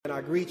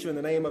I greet you in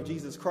the name of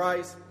Jesus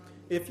Christ.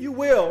 If you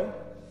will,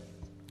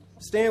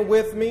 stand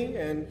with me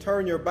and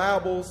turn your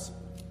Bibles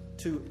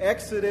to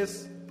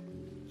Exodus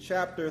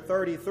chapter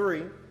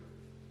 33.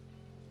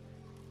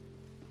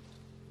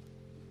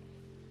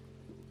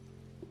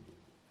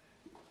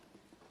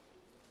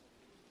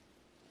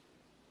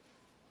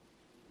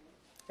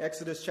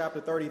 Exodus chapter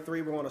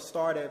 33, we're going to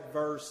start at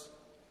verse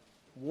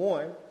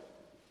 1.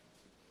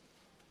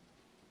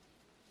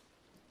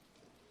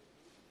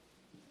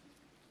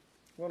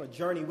 We're on a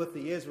journey with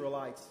the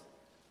Israelites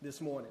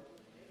this morning.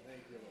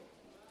 Thank you,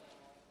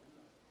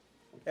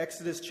 Lord.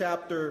 Exodus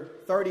chapter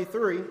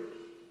 33. We're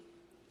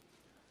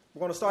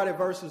going to start at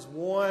verses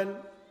 1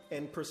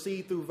 and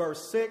proceed through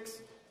verse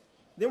 6.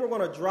 Then we're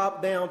going to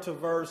drop down to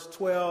verse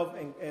 12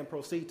 and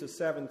proceed to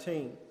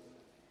 17.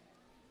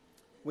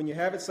 When you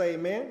have it, say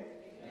amen. Amen.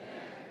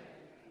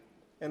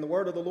 And the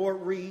word of the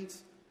Lord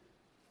reads,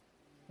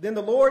 Then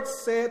the Lord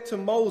said to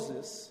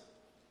Moses,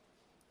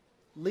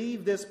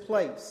 Leave this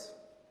place,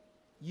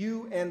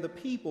 you and the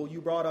people you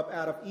brought up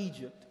out of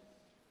Egypt,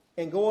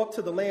 and go up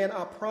to the land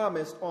I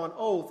promised on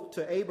oath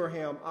to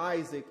Abraham,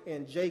 Isaac,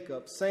 and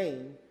Jacob,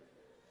 saying,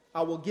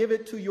 I will give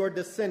it to your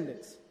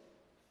descendants.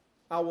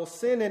 I will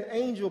send an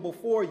angel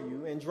before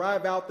you and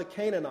drive out the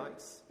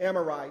Canaanites,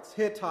 Amorites,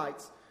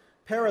 Hittites,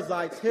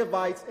 Perizzites,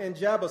 Hivites, and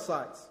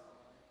Jebusites.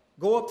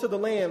 Go up to the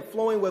land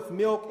flowing with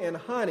milk and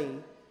honey,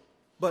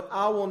 but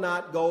I will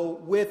not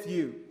go with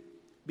you,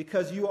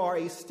 because you are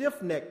a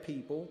stiff-necked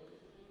people,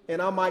 and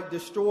I might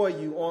destroy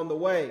you on the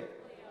way.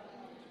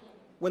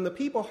 When the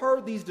people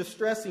heard these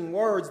distressing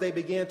words, they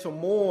began to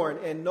mourn,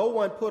 and no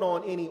one put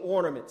on any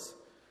ornaments.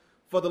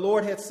 For the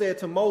Lord had said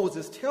to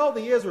Moses, Tell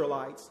the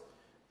Israelites,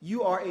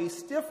 you are a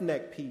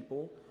stiff-necked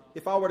people.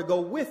 If I were to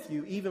go with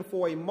you, even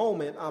for a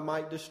moment, I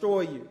might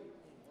destroy you.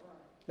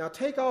 Now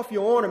take off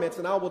your ornaments,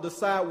 and I will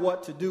decide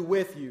what to do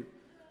with you.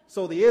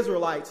 So the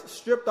Israelites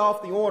stripped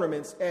off the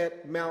ornaments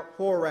at Mount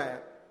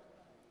Horeb.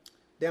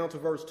 Down to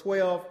verse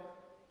 12,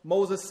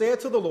 Moses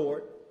said to the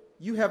Lord,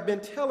 You have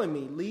been telling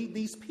me, lead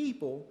these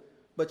people,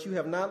 but you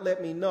have not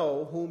let me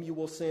know whom you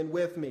will send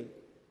with me.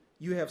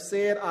 You have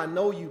said, I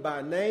know you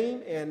by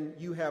name, and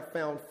you have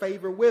found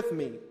favor with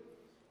me.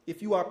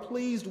 If you are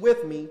pleased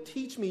with me,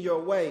 teach me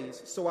your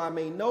ways, so I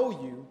may know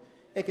you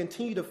and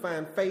continue to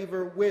find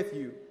favor with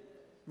you.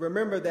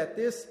 Remember that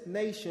this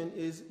nation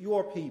is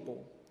your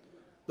people.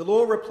 The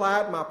Lord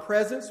replied, My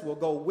presence will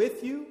go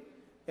with you,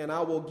 and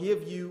I will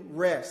give you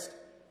rest.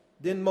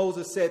 Then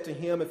Moses said to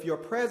him, If your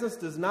presence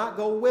does not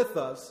go with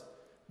us,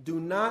 do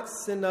not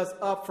send us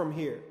up from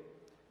here.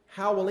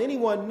 How will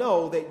anyone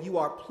know that you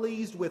are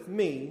pleased with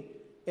me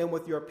and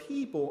with your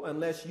people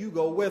unless you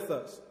go with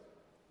us?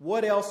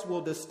 What else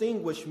will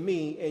distinguish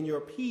me and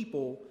your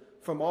people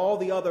from all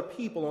the other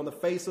people on the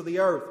face of the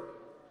earth?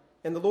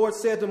 And the Lord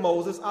said to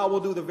Moses, I will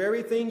do the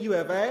very thing you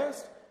have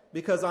asked,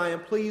 because I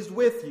am pleased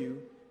with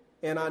you,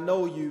 and I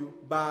know you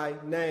by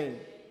name.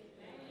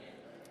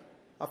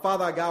 Our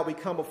Father, our God, we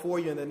come before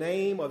you in the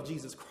name of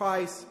Jesus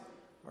Christ,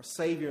 our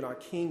Savior and our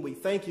King. We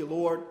thank you,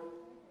 Lord,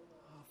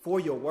 for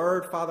your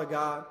word, Father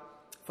God,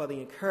 for the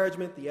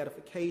encouragement, the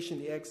edification,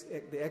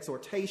 the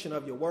exhortation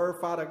of your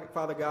word,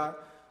 Father God.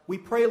 We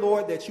pray,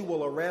 Lord, that you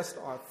will arrest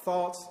our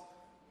thoughts,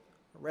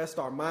 arrest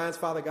our minds,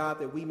 Father God,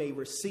 that we may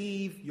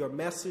receive your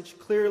message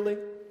clearly.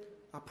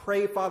 I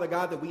pray, Father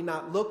God, that we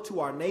not look to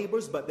our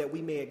neighbors, but that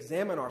we may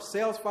examine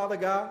ourselves, Father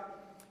God,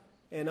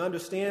 and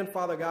understand,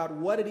 Father God,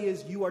 what it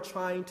is you are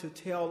trying to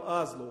tell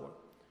us, Lord.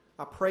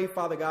 I pray,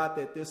 Father God,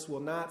 that this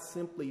will not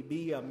simply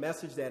be a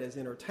message that is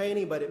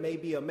entertaining, but it may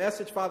be a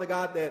message, Father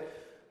God, that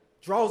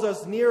draws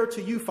us nearer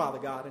to you, Father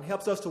God, and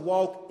helps us to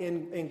walk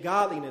in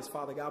godliness,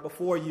 Father God,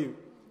 before you.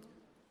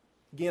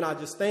 Again, I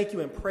just thank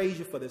you and praise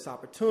you for this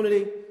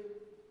opportunity.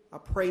 I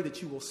pray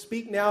that you will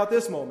speak now at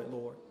this moment,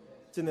 Lord.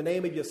 It's in the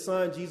name of your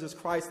Son, Jesus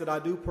Christ, that I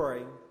do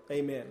pray.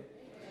 Amen.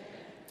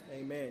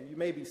 Amen. Amen. You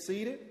may be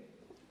seated.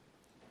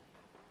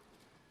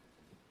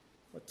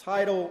 The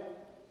title,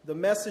 the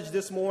message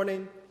this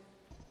morning,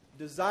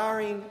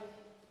 Desiring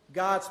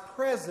God's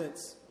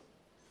Presence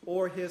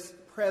or His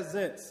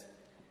Presence.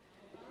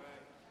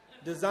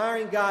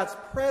 Desiring God's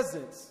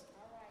Presence,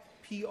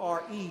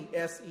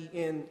 P-R-E-S-E-N-C-E,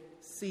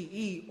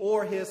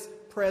 or His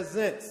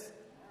Presence,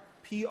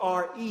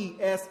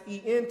 P-R-E-S-E-N-T-S.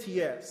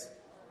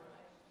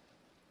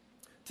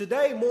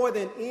 Today, more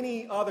than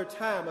any other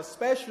time,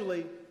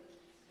 especially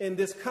in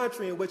this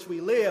country in which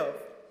we live,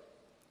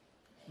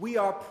 we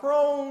are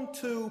prone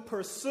to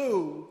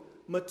pursue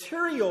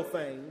material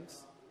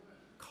things,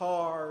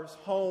 cars,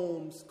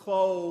 homes,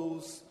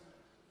 clothes,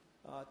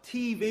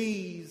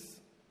 TVs,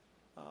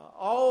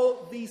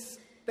 all these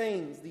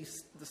things,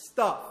 the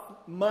stuff,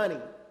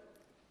 money,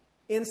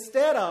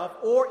 instead of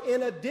or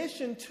in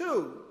addition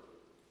to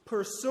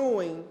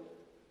pursuing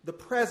the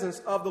presence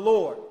of the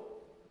Lord.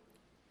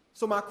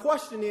 So my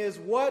question is,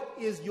 what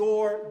is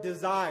your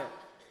desire?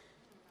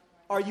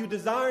 Are you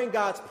desiring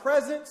God's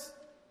presence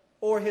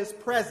or His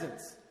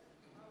presence?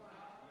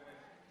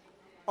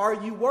 Are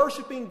you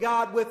worshiping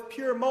God with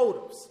pure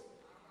motives?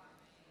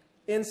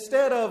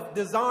 instead of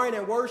desiring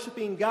and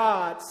worshiping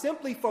God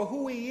simply for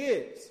who he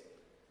is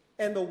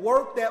and the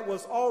work that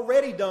was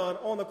already done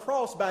on the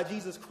cross by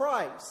Jesus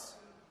Christ?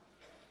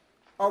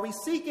 Are we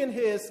seeking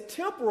his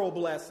temporal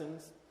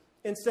blessings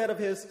instead of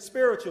his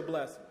spiritual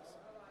blessings?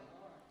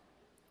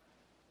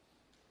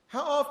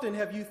 How often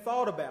have you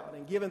thought about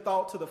and given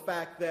thought to the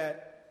fact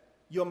that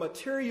your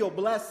material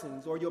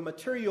blessings or your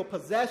material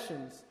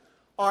possessions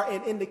are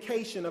an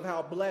indication of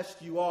how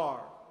blessed you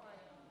are,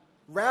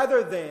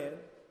 rather than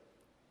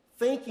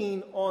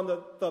thinking on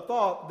the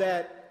thought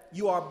that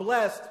you are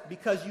blessed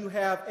because you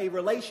have a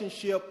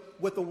relationship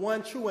with the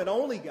one true and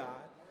only God,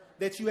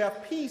 that you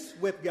have peace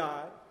with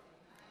God,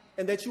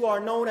 and that you are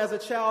known as a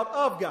child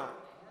of God?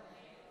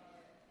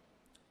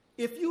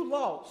 If you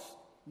lost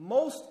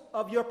most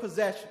of your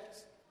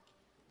possessions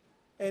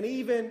and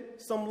even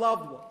some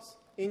loved ones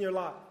in your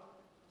life,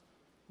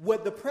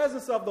 would the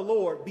presence of the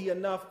Lord be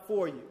enough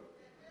for you?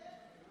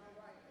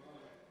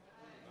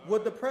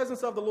 Would the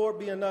presence of the Lord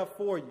be enough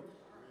for you?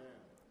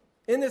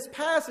 In this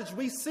passage,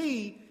 we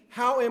see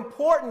how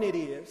important it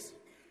is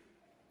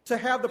to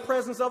have the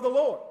presence of the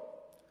Lord.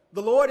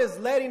 The Lord is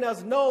letting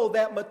us know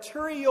that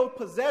material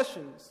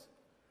possessions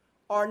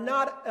are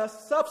not a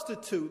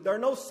substitute. They're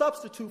no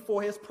substitute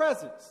for his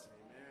presence.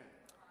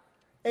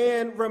 Amen.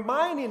 And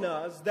reminding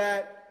us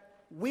that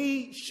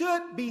we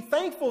should be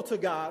thankful to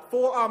God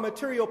for our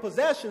material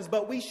possessions,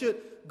 but we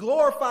should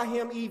glorify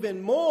him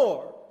even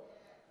more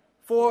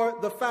for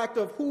the fact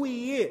of who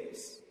he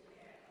is.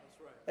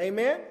 Right.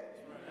 Amen? Right.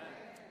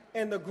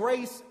 And the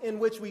grace in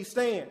which we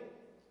stand.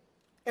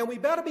 And we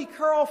better be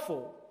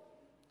careful.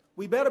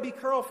 We better be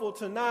careful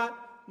to not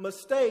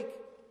mistake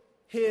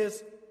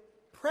his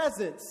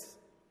presence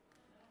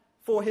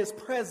for his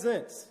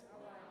presence.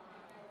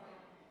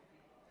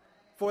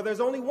 For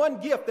there's only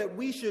one gift that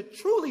we should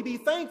truly be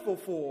thankful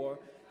for,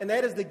 and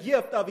that is the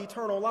gift of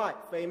eternal life.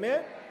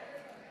 Amen?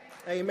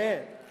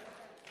 Amen.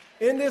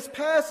 In this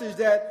passage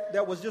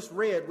that was just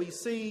read, we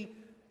see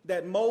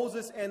that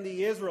Moses and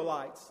the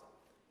Israelites,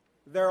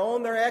 they're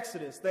on their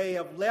exodus. They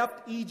have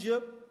left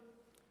Egypt,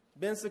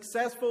 been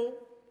successful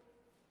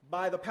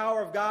by the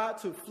power of God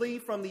to flee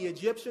from the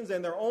Egyptians,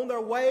 and they're on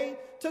their way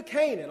to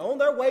Canaan, on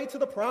their way to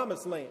the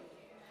promised land.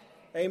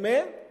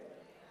 Amen?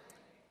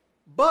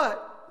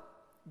 But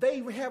they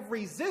have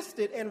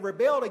resisted and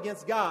rebelled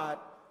against God,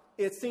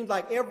 it seems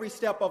like every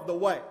step of the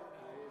way.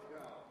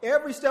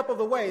 Every step of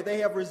the way, they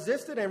have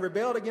resisted and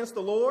rebelled against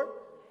the Lord.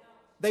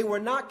 They were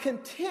not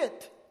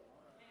content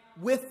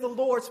with the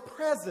Lord's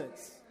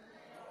presence.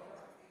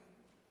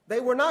 They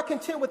were not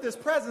content with his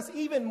presence,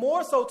 even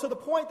more so to the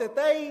point that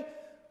they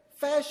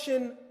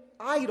fashioned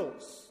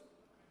idols,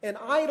 an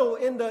idol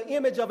in the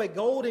image of a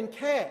golden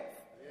calf,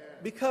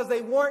 because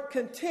they weren't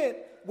content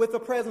with the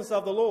presence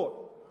of the Lord.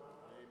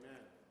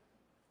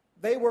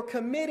 They were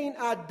committing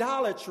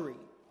idolatry,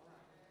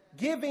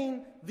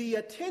 giving the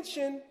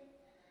attention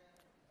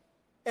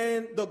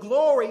and the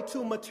glory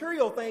to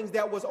material things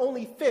that was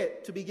only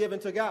fit to be given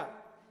to God.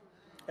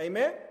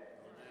 Amen?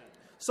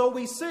 So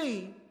we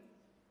see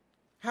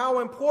how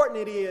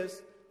important it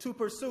is to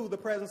pursue the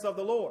presence of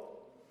the Lord.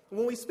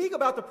 When we speak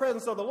about the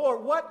presence of the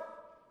Lord, what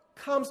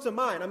comes to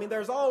mind? I mean,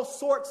 there's all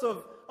sorts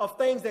of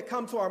things that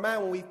come to our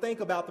mind when we think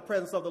about the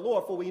presence of the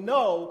Lord, for we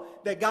know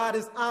that God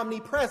is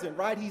omnipresent,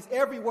 right? He's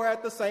everywhere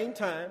at the same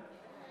time.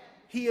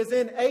 He is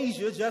in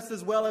Asia just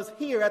as well as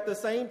here at the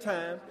same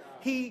time.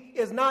 He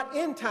is not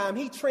in time.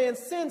 He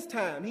transcends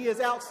time. He is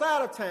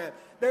outside of time.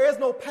 There is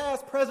no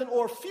past, present,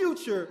 or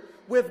future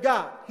with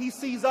God. He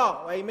sees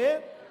all.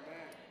 Amen?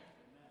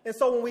 And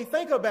so when we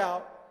think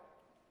about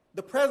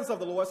the presence of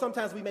the Lord,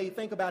 sometimes we may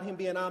think about him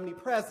being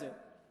omnipresent.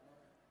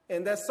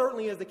 And that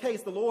certainly is the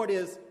case. The Lord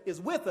is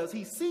with us.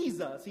 He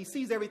sees us. He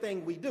sees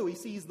everything we do. He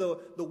sees the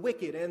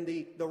wicked and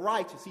the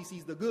righteous. He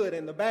sees the good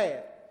and the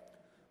bad.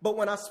 But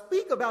when I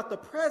speak about the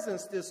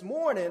presence this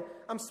morning,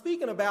 I'm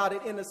speaking about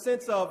it in the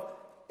sense of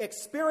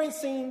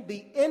experiencing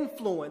the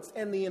influence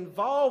and the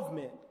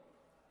involvement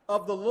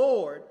of the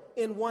Lord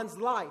in one's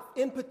life,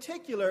 in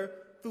particular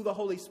through the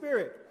Holy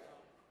Spirit,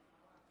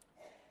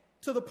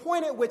 to the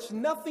point at which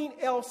nothing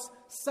else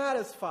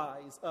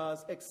satisfies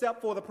us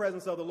except for the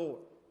presence of the Lord.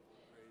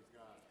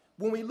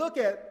 When we look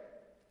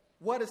at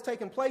what has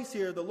taken place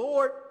here, the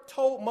Lord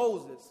told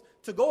Moses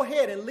to go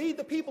ahead and lead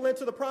the people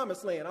into the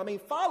promised land. I mean,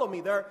 follow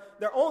me. They're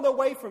on their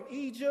way from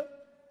Egypt.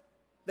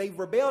 They've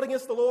rebelled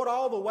against the Lord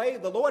all the way.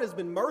 The Lord has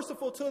been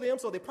merciful to them,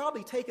 so they've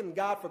probably taken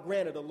God for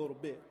granted a little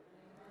bit.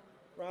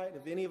 Right?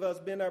 Have any of us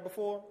been there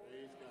before?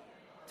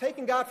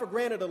 Taking God for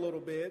granted a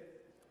little bit.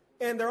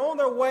 And they're on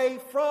their way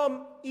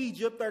from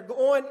Egypt. They're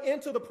going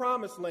into the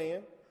promised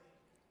land.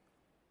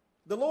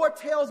 The Lord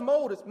tells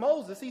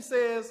Moses, he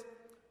says,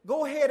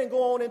 go ahead and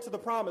go on into the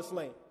promised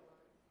land.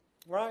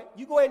 Right?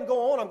 You go ahead and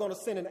go on. I'm going to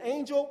send an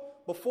angel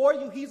before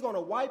you. He's going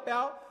to wipe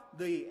out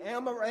the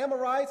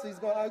Amorites. He's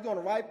going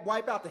to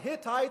wipe out the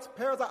Hittites,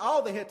 Perizzites,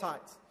 all the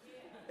Hittites.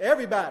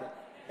 Everybody.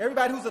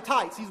 Everybody who's a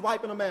Tites, he's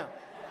wiping them out.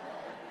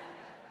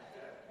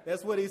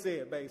 That's what he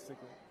said,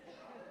 basically.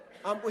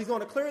 He's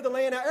going to clear the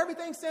land out.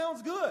 Everything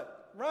sounds good.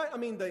 right? I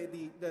mean,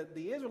 the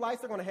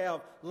Israelites, they're going to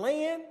have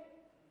land.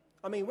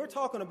 I mean, we're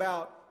talking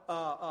about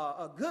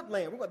a good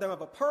land. We're going to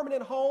have a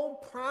permanent home,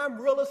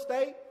 prime real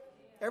estate.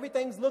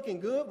 Everything's looking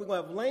good. We're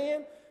going to have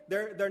land.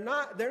 They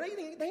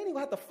ain't even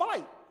have to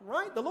fight,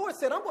 right? The Lord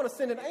said, I'm going to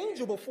send an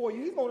angel before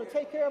you. He's going to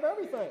take care of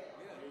everything,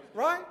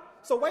 right?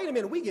 So wait a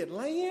minute. We get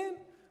land.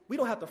 We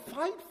don't have to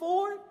fight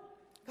for it.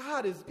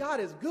 God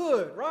is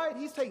good, right?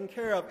 He's taking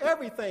care of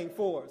everything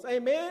for us.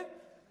 Amen.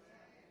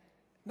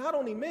 Not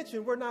only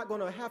mention, we're not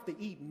going to have to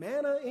eat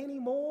manna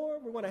anymore.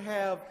 We're going to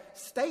have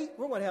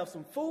we're going to have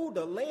some food.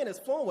 The land is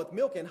flowing with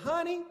milk and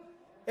honey.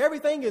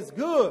 Everything is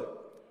good.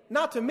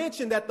 Not to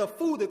mention that the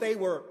food that they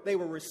were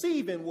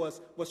receiving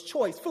was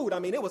choice food. I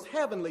mean, it was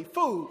heavenly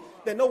food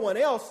that no one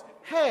else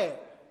had.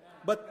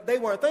 But they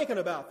weren't thinking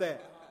about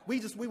that. We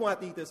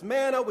want to eat this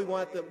manna. We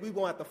want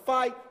to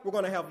fight. We're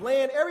going to have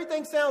land.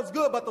 Everything sounds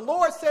good, but the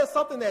Lord says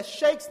something that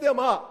shakes them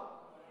up.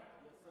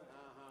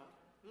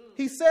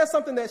 He says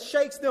something that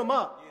shakes them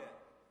up.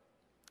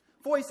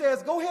 For he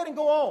says, go ahead and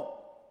go on.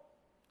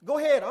 Go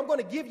ahead. I'm going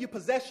to give you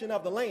possession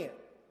of the land.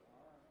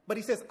 But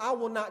he says, I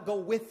will not go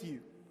with you.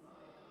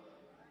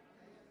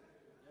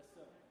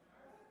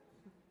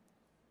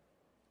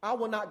 I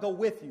will not go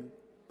with you.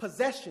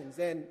 Possessions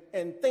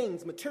and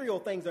things, material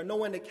things, are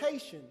no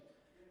indication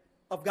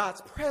of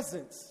God's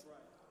presence.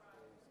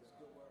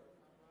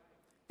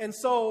 And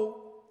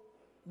so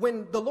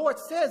when the Lord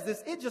says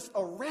this, it just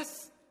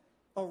arrests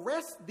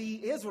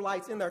the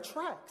Israelites in their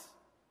tracks.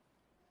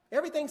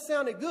 Everything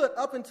sounded good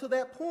up until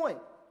that point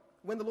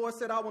when the Lord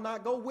said, I will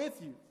not go with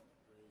you.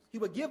 He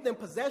will give them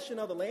possession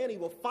of the land. He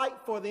will fight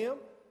for them,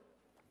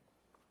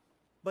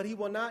 but he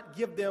will not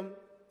give them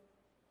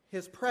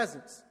his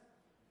presence.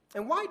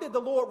 And why did the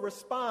Lord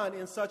respond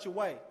in such a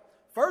way?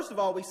 First of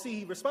all, we see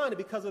he responded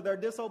because of their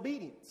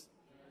disobedience.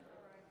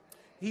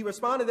 He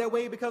responded that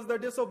way because of their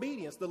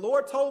disobedience. The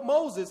Lord told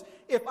Moses,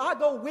 if I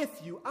go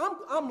with you,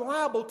 I'm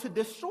liable to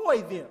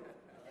destroy them.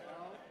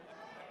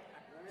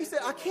 He said,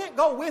 I can't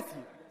go with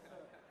you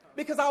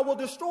because I will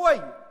destroy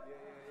you.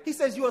 He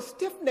says, you're a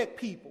stiff-necked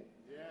people.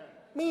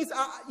 Means,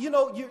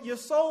 you're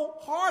so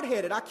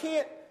hard-headed.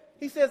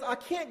 He says, I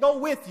can't go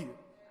with you.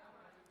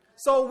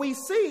 So we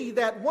see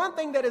that one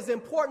thing that is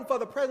important for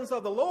the presence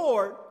of the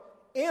Lord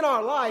in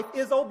our life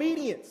is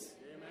obedience.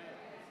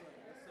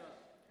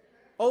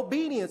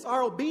 Obedience.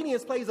 Our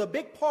obedience plays a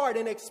big part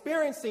in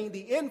experiencing the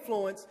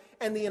influence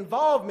and the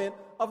involvement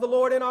of the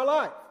Lord in our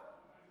life.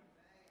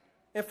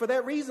 And for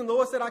that reason, the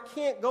Lord said, I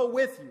can't go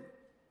with you.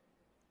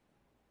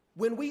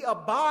 When we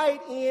abide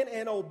in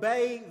and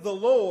obey the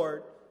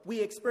Lord, we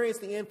experience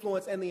the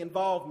influence and the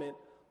involvement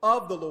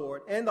of the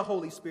Lord and the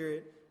Holy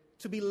Spirit,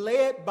 to be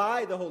led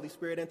by the Holy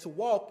Spirit and to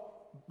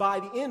walk by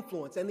the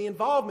influence and the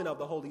involvement of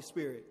the Holy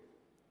Spirit.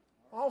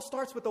 All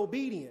starts with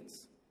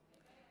obedience.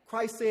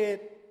 Christ said,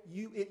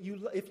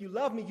 if you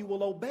love me, you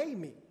will obey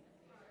me.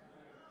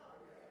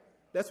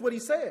 That's what he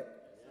said.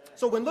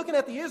 So when looking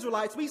at the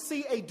Israelites, we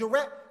see a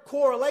direct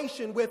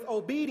correlation with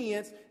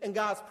obedience in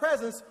God's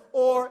presence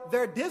or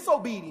their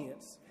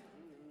disobedience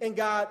in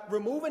God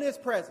removing his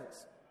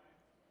presence.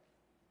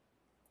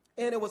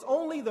 And it was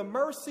only the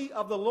mercy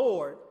of the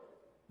Lord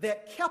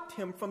that kept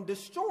him from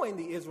destroying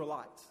the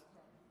Israelites.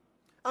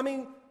 I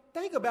mean,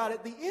 think about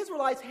it. The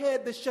Israelites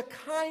had the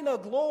Shekinah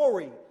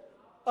glory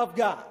of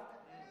God.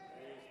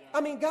 I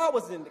mean, God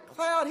was in the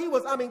cloud.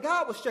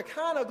 God was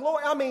Shekinah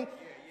glory. I mean,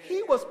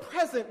 he was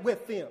present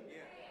with them.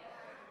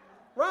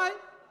 Right?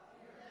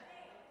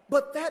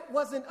 But that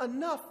wasn't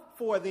enough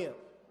for them.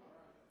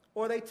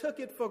 Or they took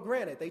it for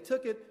granted. They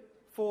took it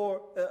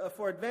for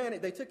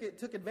advantage. They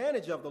took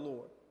advantage of the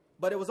Lord.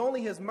 But it was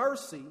only his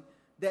mercy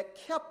that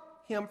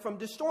kept him from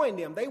destroying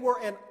them. They were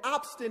an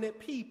obstinate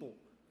people,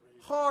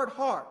 hard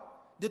heart,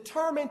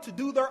 determined to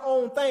do their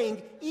own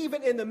thing,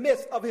 even in the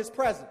midst of his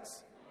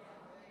presence.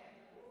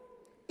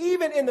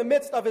 Even in the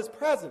midst of his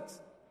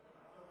presence.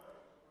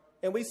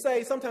 And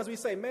sometimes we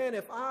say, man,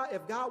 if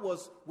God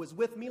was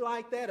with me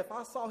like that, if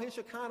I saw his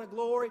Shekinah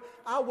glory,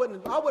 I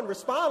wouldn't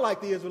respond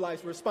like the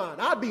Israelites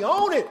respond. I'd be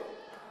on it.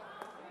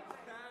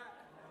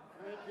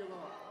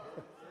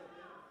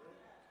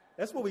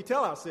 That's what we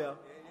tell ourselves.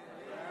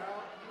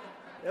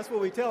 That's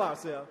what we tell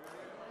ourselves.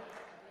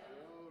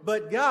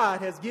 But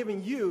God has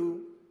given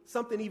you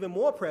something even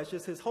more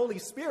precious, his Holy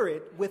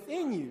Spirit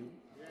within you.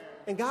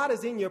 And God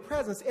is in your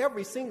presence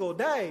every single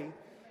day,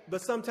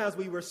 but sometimes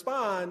we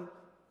respond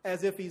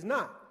as if he's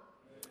not.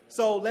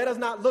 So let us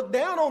not look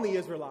down on the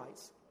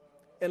Israelites,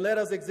 and let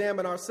us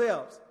examine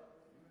ourselves.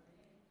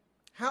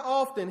 How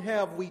often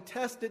have we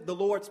tested the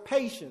Lord's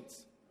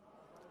patience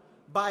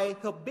by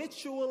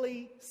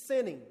habitually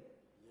sinning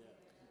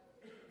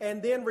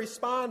and then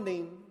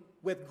responding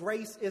with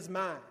grace is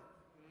mine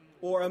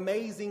or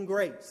amazing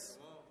grace,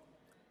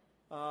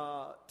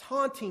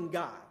 taunting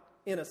God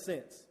in a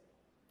sense,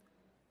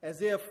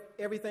 as if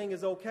everything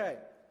is okay.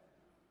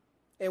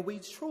 And we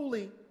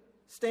truly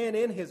stand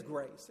in his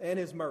grace and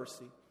his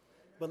mercy.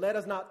 But let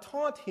us not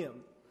taunt him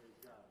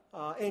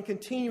and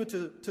continue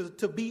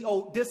to be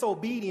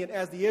disobedient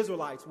as the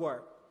Israelites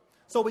were.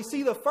 So we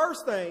see the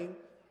first thing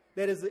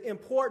that is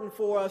important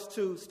for us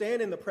to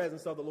stand in the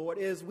presence of the Lord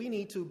is we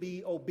need to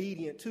be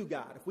obedient to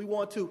God. If we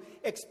want to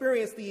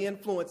experience the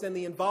influence and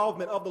the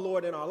involvement of the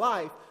Lord in our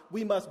life,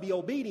 we must be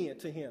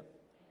obedient to him.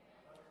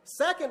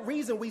 Second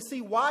reason we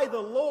see why the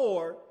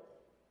Lord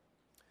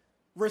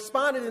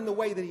responded in the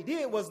way that he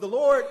did was the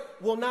Lord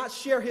will not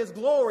share his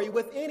glory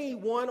with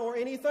anyone or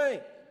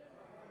anything.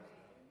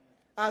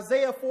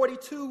 Isaiah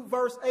 42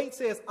 verse 8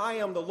 says, I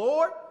am the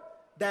Lord,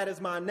 that is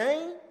my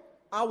name.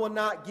 I will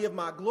not give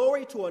my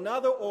glory to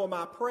another or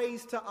my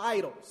praise to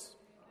idols.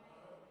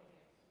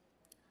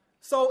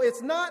 So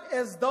it's not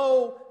as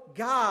though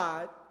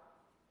God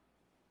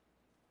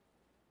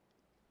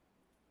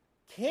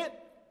can't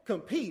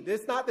compete.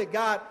 It's not that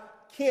God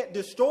can't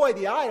destroy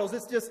the idols.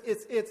 It's just,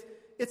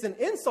 it's an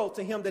insult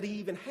to him that he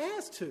even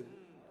has to.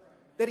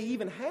 That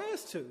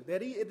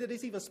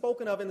it's even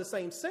spoken of in the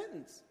same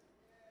sentence.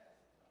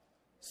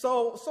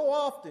 So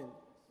often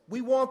we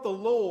want the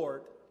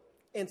Lord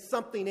and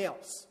something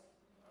else.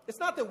 It's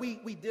not that we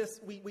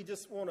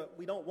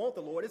don't want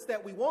the Lord. It's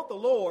that we want the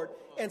Lord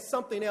and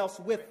something else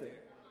with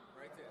it.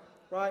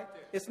 Right?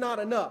 It's not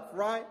enough,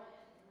 right?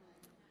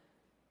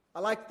 I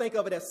like to think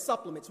of it as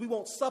supplements. We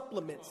want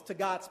supplements to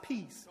God's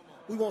peace.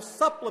 We want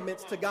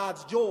supplements to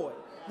God's joy.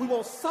 We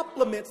want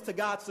supplements to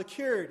God's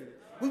security.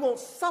 We want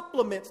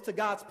supplements to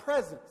God's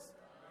presence.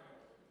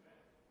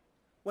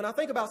 When I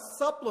think about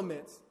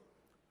supplements,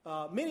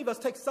 many of us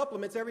take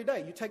supplements every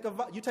day. You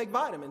take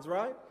vitamins,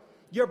 right?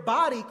 Your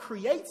body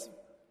creates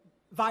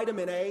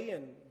vitamin A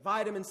and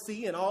vitamin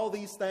C and all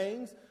these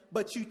things,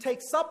 but you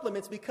take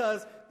supplements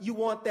because you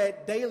want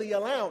that daily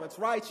allowance,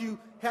 right? You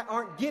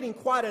aren't getting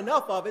quite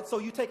enough of it, so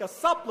you take a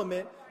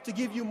supplement to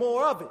give you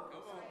more of it.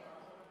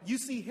 You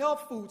see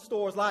health food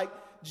stores like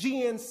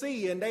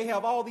GNC, and they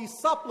have all these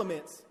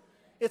supplements.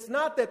 It's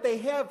not that they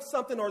have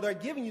something or they're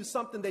giving you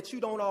something that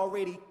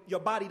your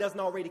body doesn't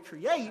already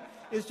create.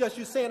 It's just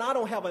you saying, I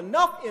don't have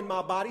enough in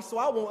my body, so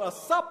I want a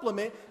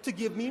supplement to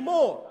give me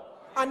more.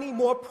 I need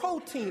more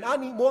protein. I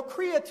need more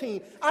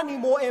creatine. I need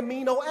more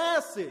amino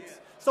acids.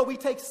 So we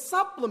take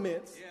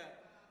supplements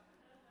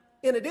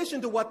in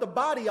addition to what the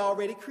body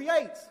already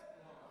creates.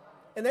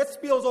 And that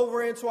spills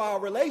over into our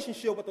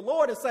relationship with the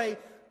Lord and say,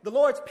 the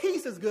Lord's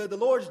peace is good, the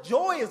Lord's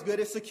joy is good,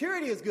 his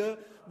security is good,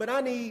 but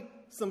I need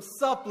some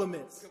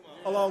supplements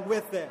along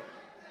with that.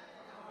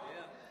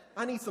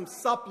 I need some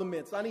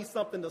supplements. I need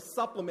something to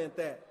supplement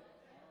that.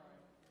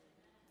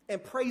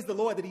 And praise the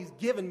Lord that he's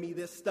given me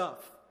this stuff.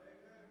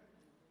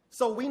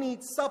 So we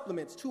need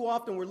supplements. Too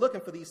often we're looking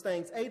for these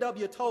things.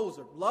 A.W.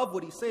 Tozer, love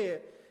what he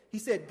said. He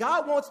said,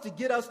 God wants to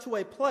get us to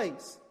a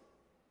place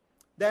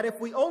that if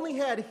we only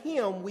had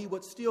him, we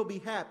would still be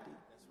happy.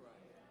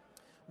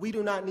 We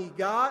do not need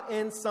God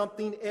and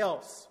something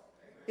else.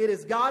 It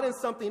is God and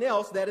something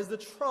else that is the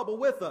trouble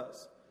with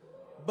us.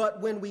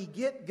 But when we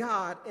get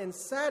God and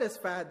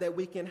satisfied that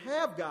we can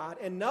have God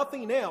and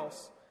nothing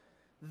else,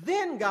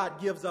 then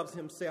God gives us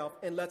himself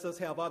and lets us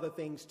have other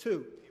things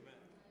too.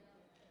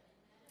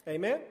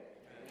 Amen?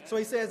 So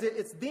he says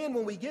it's then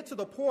when we get to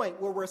the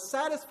point where we're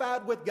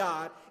satisfied with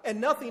God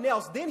and nothing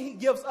else, then he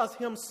gives us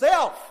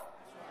himself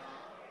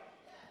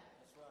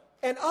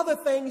and other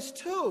things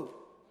too.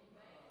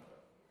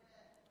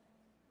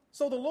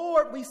 So the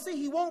Lord, we see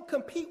he won't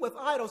compete with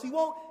idols. He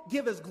won't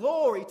give his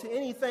glory to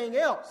anything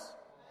else.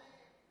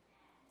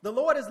 The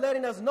Lord is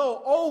letting us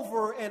know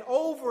over and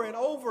over and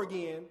over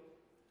again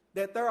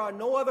that there are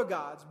no other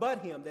gods but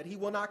him, that he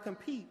will not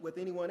compete with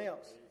anyone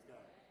else.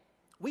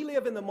 We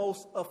live in the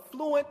most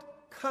affluent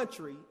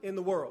country in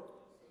the world.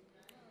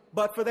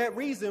 But for that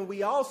reason,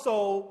 we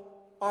also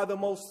are the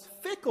most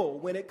fickle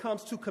when it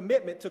comes to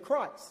commitment to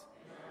Christ.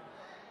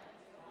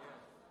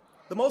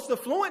 The most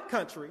affluent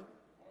country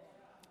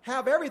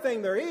have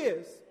everything there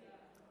is.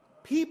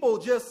 People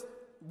just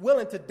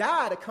willing to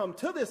die to come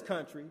to this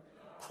country,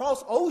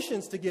 cross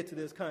oceans to get to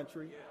this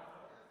country.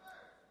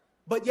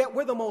 But yet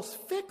we're the most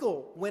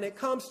fickle when it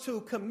comes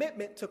to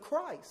commitment to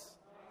Christ.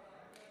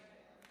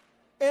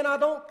 And I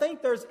don't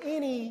think there's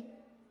any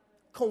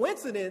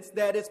coincidence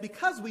that it's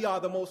because we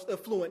are the most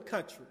affluent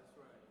country,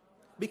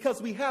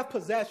 because we have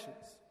possessions.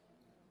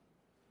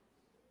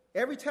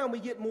 Every time we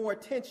get more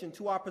attention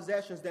to our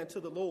possessions than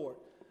to the Lord,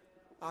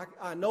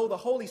 I know the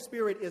Holy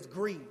Spirit is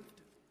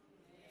grieved.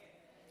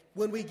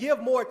 When we give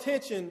more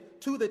attention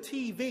to the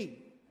TV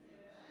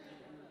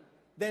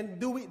than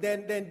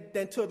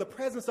to the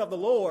presence of the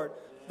Lord,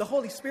 the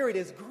Holy Spirit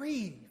is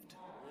grieved.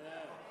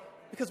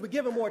 Because we're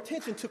giving more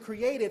attention to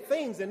created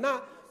things and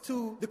not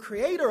to the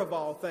creator of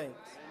all things.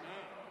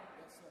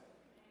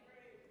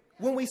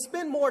 When we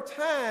spend more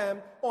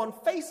time on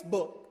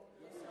Facebook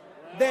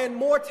than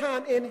more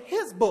time in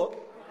his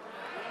book,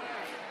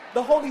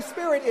 the Holy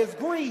Spirit is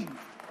grieved.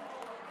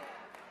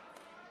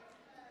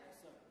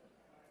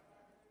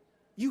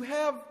 You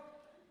have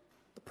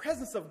the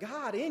presence of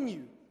God in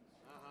you.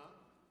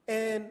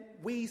 And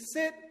we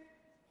sit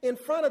in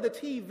front of the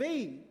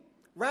TV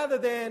rather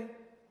than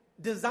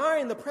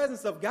desiring the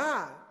presence of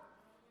God.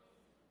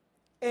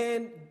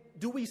 And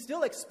do we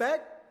still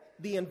expect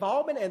the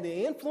involvement and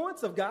the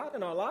influence of God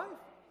in our life?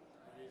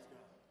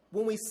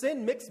 When we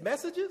send mixed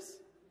messages,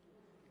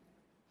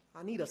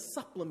 I need a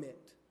supplement.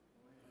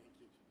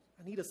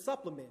 I need a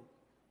supplement.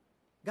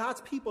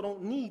 God's people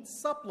don't need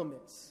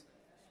supplements.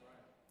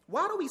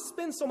 Why do we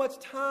spend so much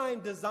time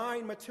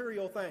designing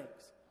material things?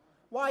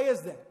 Why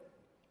is that?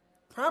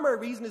 Primary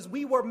reason is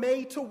we were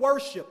made to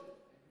worship.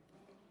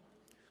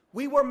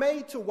 We were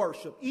made to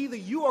worship. Either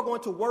you are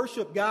going to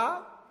worship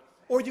God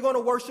or you're going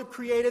to worship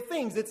created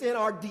things. It's in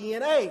our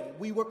DNA.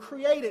 We were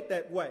created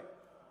that way.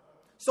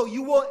 So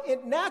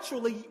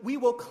naturally, we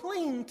will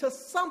cling to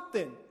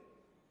something.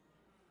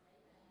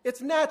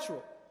 It's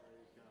natural.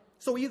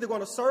 So we're either going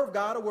to serve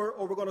God or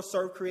we're going to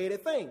serve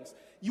created things.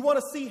 You want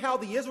to see how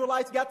the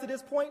Israelites got to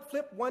this point?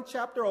 Flip one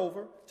chapter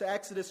over to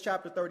Exodus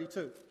chapter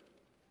 32.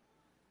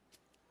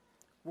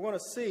 We're going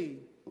to see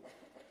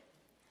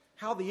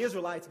how the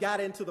Israelites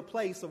got into the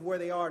place of where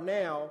they are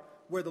now,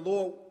 where the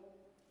Lord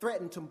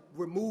threatened to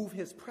remove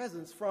his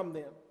presence from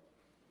them.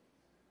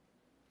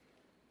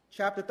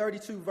 Chapter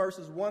 32,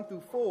 verses 1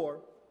 through 4.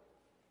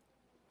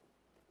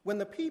 When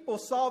the people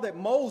saw that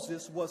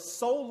Moses was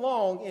so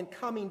long in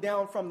coming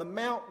down from the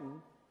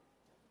mountain,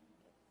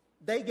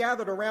 they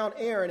gathered around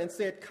Aaron and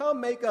said, "Come,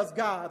 make us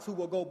gods who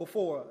will go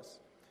before us.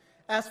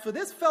 As for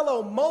this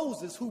fellow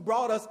Moses who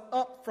brought us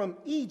up from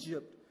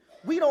Egypt,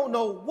 we don't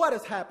know what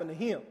has happened to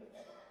him."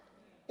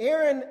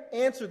 Aaron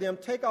answered them,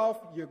 "Take off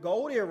your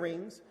gold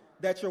earrings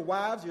that your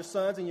wives, your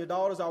sons, and your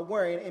daughters are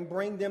wearing, and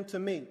bring them to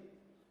me."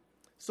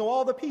 So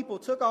all the people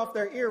took off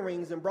their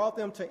earrings and brought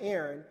them to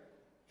Aaron.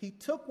 He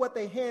took what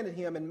they handed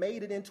him and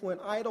made it into an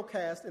idol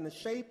cast in the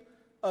shape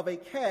of a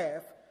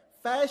calf,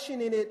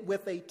 fashioning it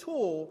with a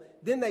tool.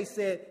 Then they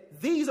said,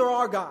 "These are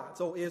our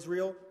gods, O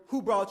Israel,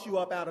 who brought you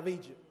up out of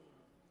Egypt."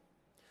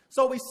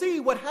 So we see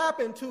what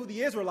happened to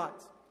the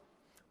Israelites.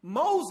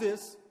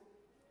 Moses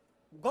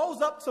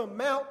goes up to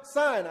Mount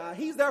Sinai.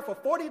 He's there for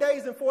 40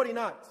 days and 40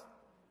 nights.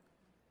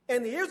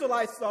 And the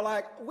Israelites are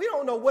like, "We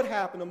don't know what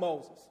happened to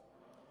Moses.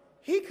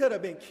 He could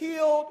have been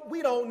killed.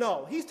 We don't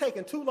know. He's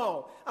taken too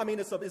long." I mean,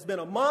 it's been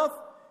a month,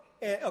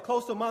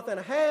 close to a month and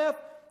a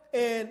half,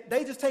 and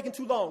they just taking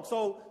too long.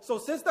 So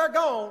since they're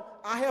gone,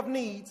 I have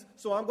needs,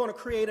 so I'm going to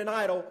create an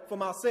idol for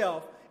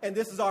myself, and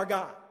this is our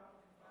God.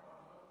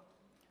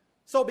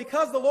 So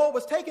because the Lord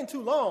was taking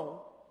too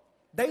long,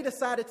 they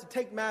decided to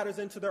take matters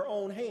into their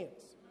own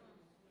hands.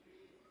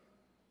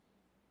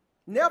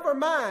 Never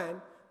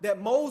mind that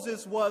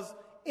Moses was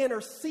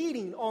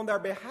interceding on their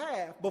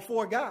behalf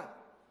before God.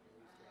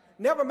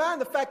 Never mind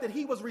the fact that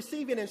he was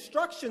receiving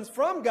instructions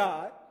from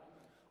God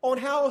on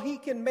how he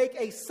can make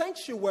a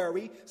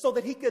sanctuary so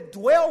that he could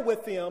dwell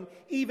with them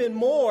even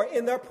more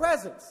in their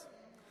presence.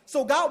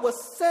 So God was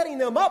setting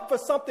them up for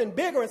something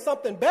bigger and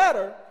something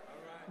better.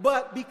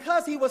 But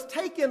because he was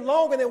taking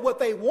longer than what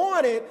they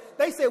wanted,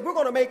 they said, "We're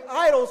going to make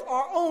idols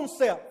our own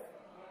self.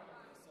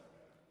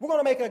 We're going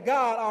to make a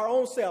God our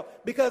own self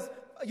because,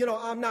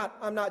 I'm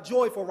not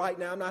joyful right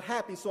now. I'm not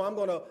happy. So I'm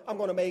going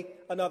to make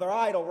another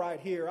idol right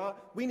here.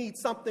 We need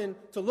something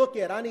to look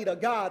at. I need a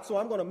God. So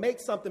I'm going to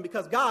make something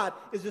because God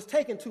is just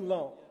taking too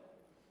long."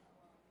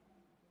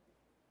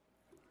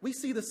 We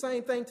see the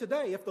same thing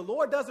today. If the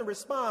Lord doesn't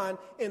respond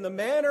in the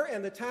manner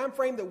and the time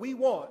frame that we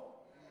want,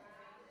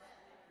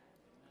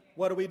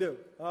 what do?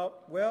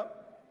 Well,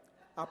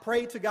 I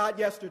prayed to God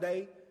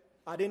yesterday.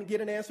 I didn't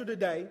get an answer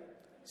today.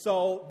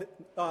 So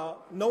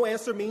no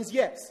answer means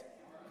yes.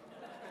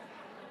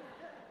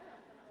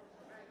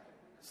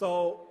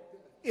 So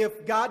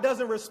if God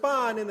doesn't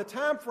respond in the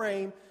time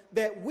frame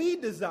that we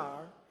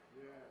desire,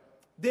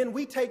 then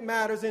we take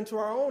matters into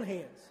our own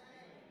hands.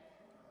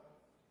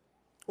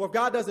 Or if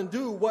God doesn't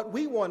do what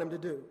we want him to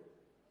do.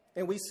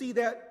 And we see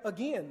that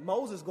again,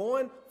 Moses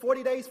going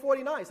 40 days,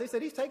 40 nights. They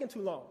said, "He's taking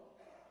too long.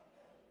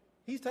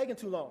 He's taking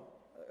too long."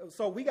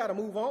 So we got to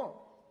move on.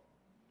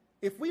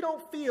 If we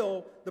don't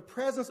feel the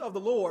presence of the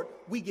Lord,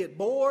 we get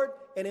bored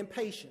and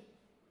impatient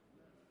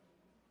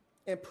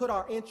and put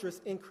our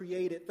interest in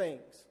created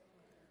things.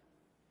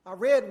 I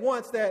read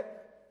once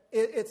that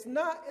it's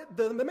not,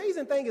 the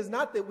amazing thing is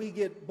not that we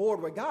get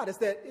bored with God, it's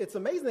that it's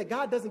amazing that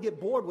God doesn't get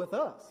bored with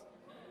us.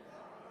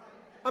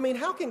 I mean,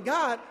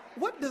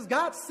 what does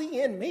God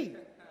see in me?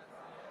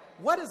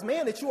 What is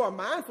man that you are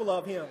mindful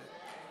of him?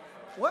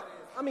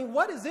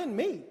 What is in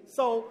me?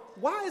 So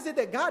why is it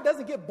that God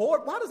doesn't get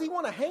bored? Why does he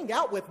want to hang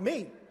out with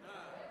me?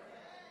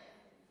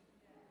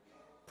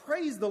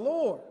 Praise the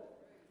Lord.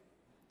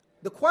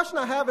 The question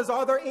I have is,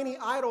 are there any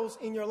idols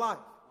in your life?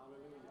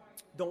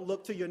 Don't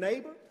look to your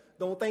neighbor.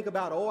 Don't think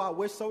about, I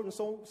wish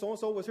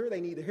so-and-so was here.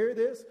 They need to hear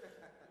this.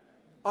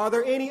 Are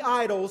there any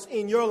idols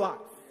in your life?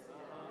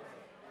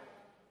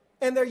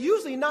 And they're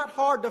usually not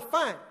hard to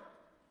find.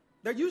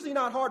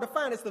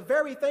 It's the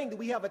very thing that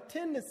we have a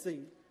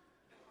tendency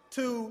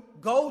to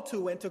go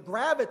to and to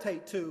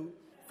gravitate to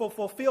for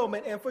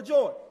fulfillment and for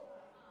joy.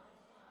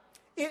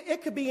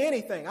 It could be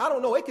anything. I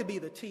don't know. It could be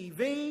the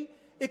TV.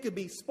 It could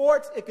be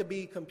sports. It could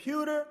be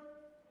computer.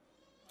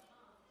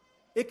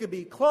 It could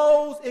be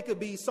clothes. It could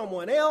be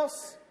someone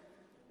else.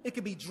 It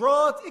could be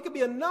drugs. It could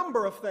be a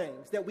number of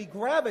things that we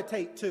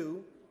gravitate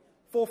to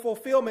for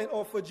fulfillment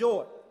or for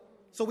joy.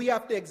 So we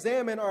have to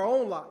examine our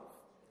own life.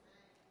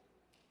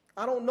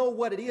 I don't know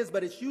what it is,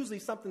 but it's usually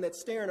something that's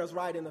staring us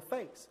right in the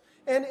face.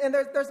 And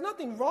there's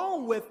nothing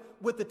wrong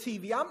with the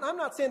TV. I'm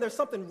not saying there's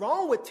something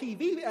wrong with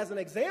TV as an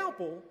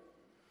example,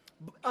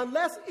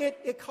 unless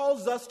it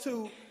causes us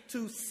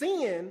to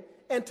sin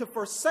and to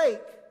forsake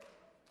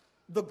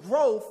the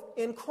growth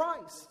in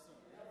Christ.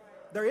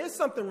 There is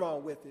something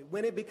wrong with it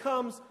when it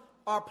becomes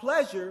our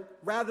pleasure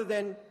rather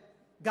than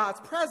God's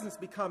presence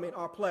becoming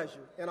our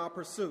pleasure and our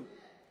pursuit.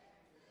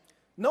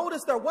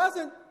 Notice the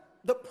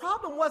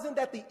problem wasn't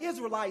that the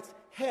Israelites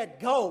had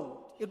gold.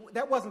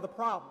 That wasn't the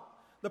problem.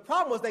 The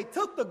problem was they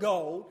took the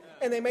gold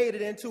and they made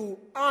it into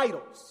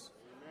idols.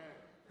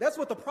 That's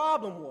what the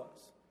problem was.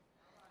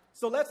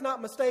 So let's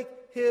not mistake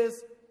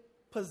his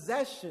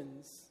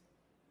possessions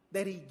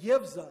that he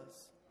gives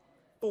us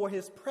for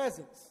his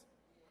presence.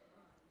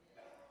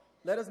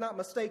 Let us not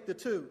mistake the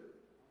two.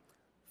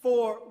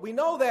 For we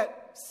know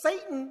that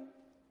Satan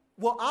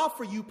will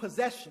offer you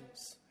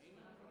possessions.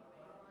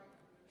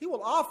 He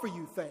will offer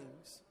you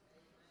things.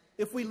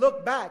 If we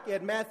look back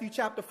at Matthew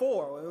chapter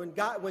 4,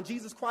 when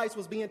Jesus Christ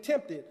was being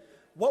tempted,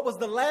 what was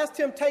the last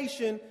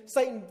temptation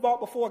Satan brought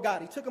before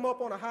God? He took him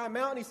up on a high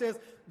mountain. He says,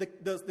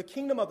 the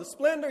kingdom of the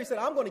splendor. He said,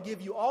 I'm going to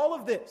give you all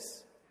of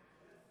this.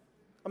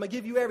 I'm going to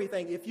give you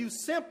everything. If you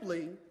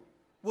simply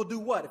will do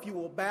what? If you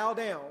will bow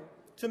down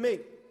to me.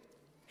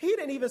 He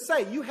didn't even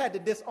say you had to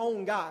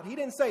disown God. He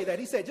didn't say that.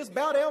 He said, just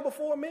bow down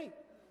before me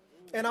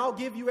and I'll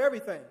give you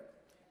everything.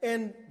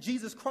 And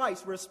Jesus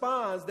Christ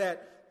responds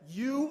that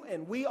you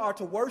and we are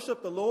to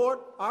worship the Lord,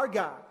 our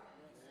God,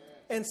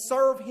 and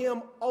serve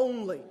him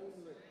only.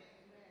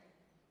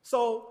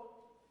 So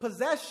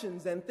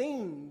possessions and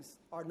things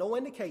are no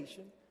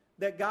indication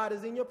that God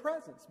is in your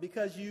presence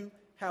because you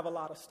have a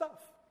lot of stuff.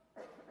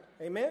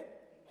 Amen?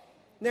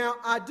 Now,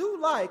 I do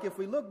like, if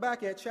we look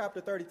back at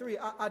chapter 33,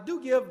 I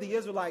do give the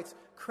Israelites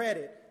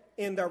credit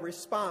in their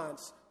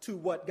response to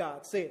what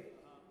God said.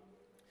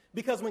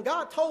 Because when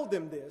God told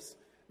them this,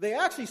 they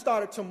actually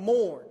started to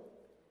mourn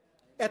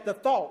at the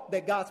thought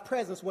that God's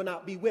presence would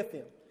not be with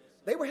them.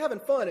 They were having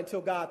fun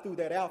until God threw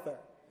that out there.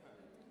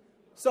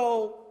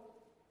 So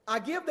I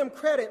give them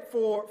credit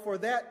for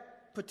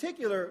that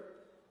particular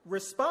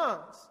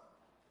response.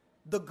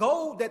 The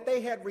gold that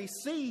they had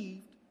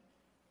received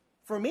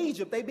from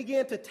Egypt, they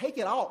began to take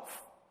it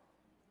off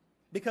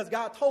because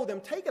God told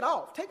them, take it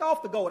off. Take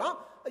off the gold.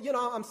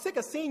 I'm sick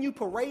of seeing you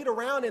parade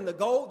around in the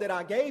gold that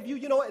I gave you.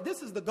 You know what?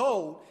 This is the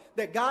gold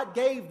that God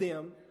gave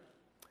them.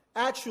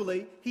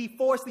 Actually, he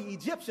forced the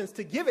Egyptians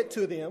to give it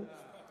to them,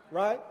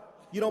 right?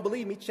 You don't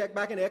believe me? Check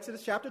back in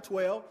Exodus chapter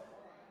 12.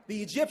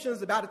 The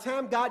Egyptians, by the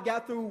time God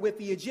got through with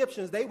the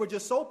Egyptians, they were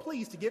just so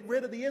pleased to get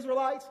rid of the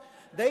Israelites.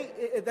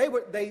 They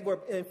were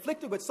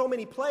inflicted with so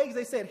many plagues.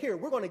 They said, here,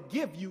 we're going to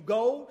give you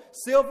gold,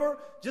 silver,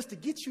 just to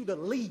get you to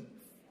leave.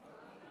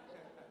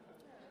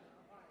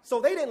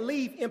 So they didn't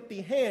leave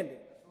empty-handed.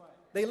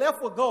 They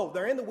left with gold.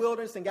 They're in the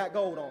wilderness and got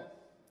gold on.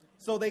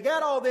 So they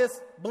got all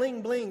this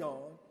bling bling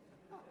on.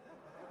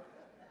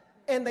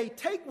 And they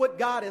take what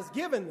God has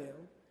given them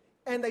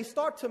and they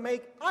start to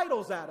make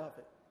idols out of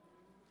it.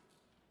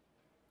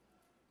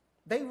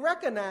 They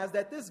recognize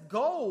that this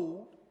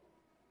gold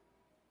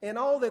and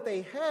all that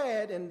they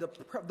had and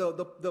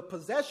the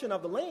possession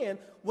of the land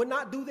would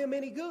not do them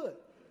any good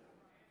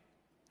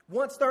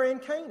once they're in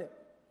Canaan.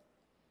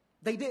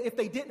 If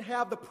they didn't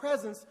have the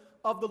presence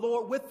of the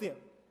Lord with them.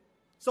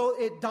 So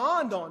it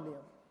dawned on them.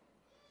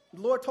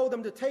 The Lord told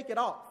them to take it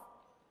off.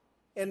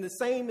 And the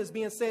same is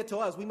being said to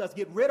us. We must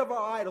get rid of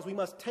our idols. We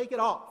must take it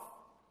off.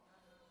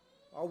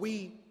 Are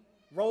we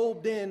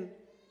robed in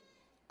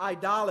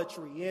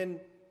idolatry,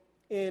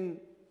 in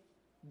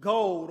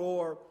gold,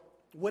 or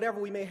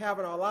whatever we may have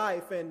in our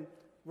life, and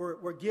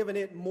we're giving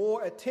it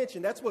more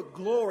attention? That's what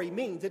glory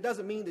means. It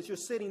doesn't mean that you're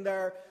sitting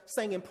there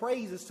singing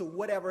praises to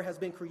whatever has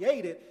been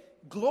created.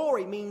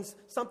 Glory means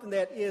something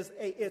that is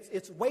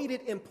it's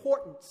weighted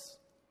importance.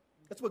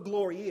 That's what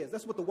glory is.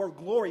 That's what the word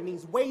glory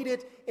means,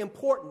 weighted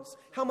importance.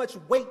 How much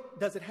weight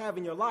does it have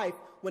in your life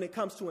when it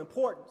comes to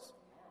importance?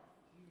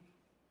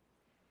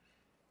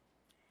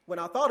 When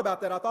I thought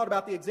about that, I thought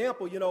about the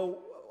example,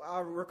 I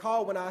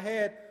recall when I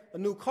had a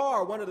new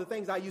car, one of the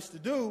things I used to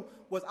do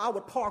was I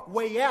would park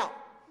way out.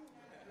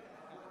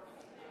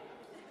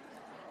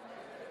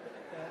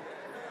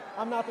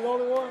 I'm not the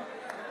only one?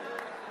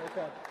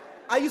 Okay.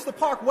 I used to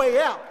park way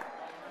out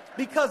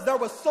because there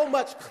was so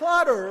much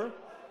clutter,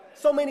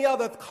 so many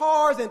other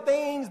cars and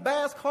things,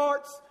 bass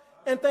carts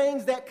and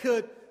things that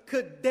could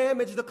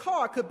damage the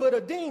car, could put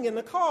a ding in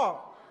the car.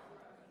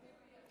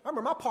 I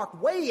remember I parked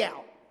way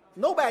out.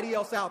 Nobody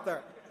else out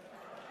there.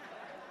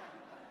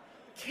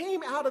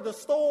 Came out of the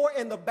store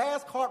and the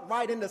bass cart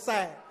right in the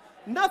side.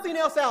 Nothing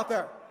else out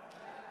there.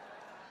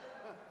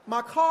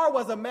 My car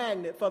was a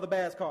magnet for the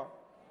bass cart.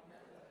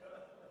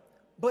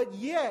 But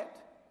yet,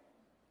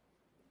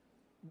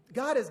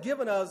 God has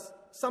given us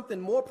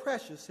something more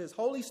precious, his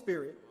Holy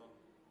Spirit.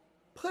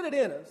 Put it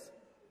in us,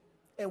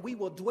 and we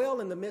will dwell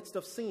in the midst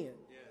of sin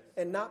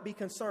and not be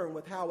concerned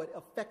with how it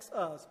affects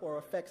us or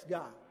affects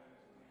God.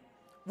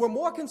 We're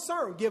more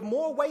concerned, give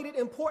more weighted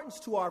importance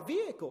to our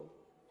vehicle.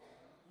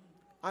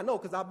 I know,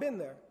 because I've been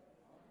there.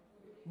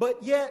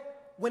 But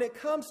yet, when it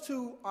comes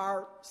to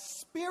our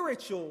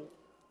spiritual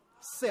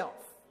self,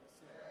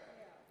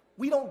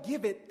 we don't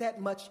give it that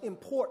much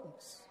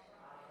importance.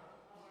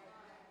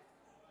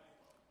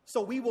 So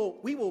we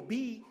will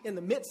be in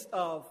the midst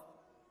of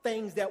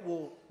things that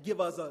will give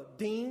us a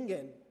ding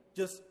and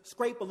just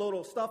scrape a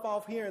little stuff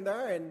off here and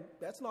there, and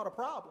that's not a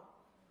problem.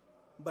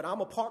 But I'm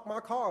going to park my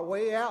car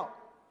way out,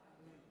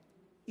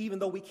 even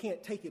though we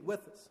can't take it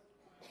with us.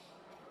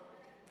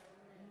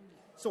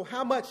 So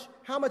how much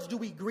do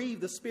we grieve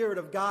the Spirit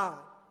of God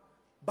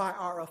by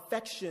our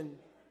affection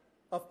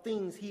of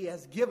things he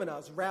has given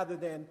us rather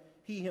than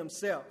he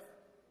himself?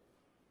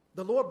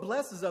 The Lord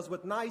blesses us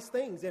with nice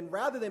things, and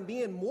rather than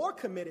being more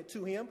committed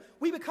to him,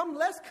 we become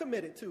less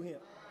committed to him.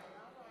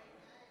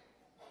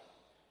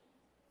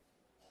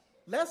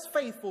 Less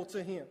faithful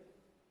to him.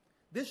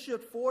 This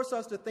should force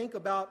us to think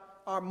about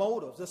our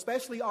motives,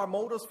 especially our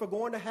motives for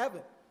going to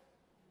heaven.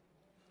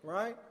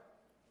 Right?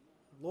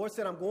 The Lord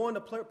said, I'm going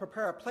to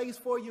prepare a place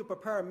for you,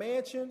 prepare a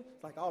mansion.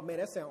 It's like, oh man,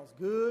 that sounds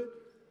good.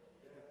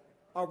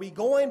 Are we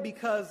going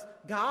because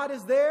God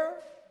is there?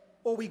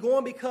 Or are we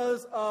going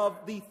because of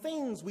the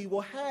things we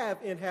will have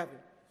in heaven?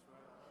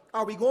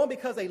 Are we going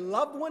because a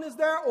loved one is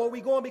there, or are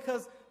we going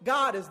because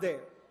God is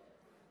there?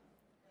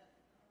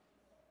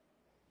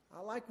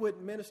 I like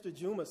what Minister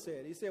Juma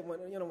said. He said,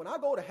 when I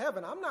go to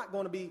heaven, I'm not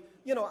going to be,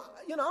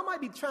 I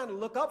might be trying to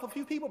look up for a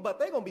few people, but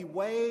they're going to be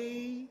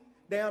way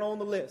down on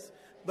the list.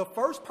 The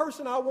first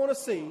person I want to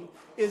see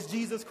is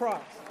Jesus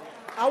Christ.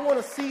 I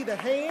want to see the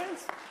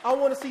hands. I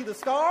want to see the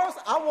scars.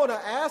 I want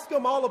to ask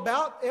him all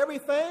about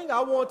everything.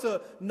 I want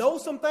to know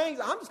some things.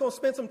 I'm just going to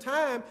spend some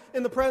time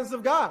in the presence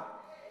of God.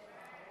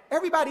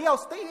 Everybody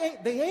else,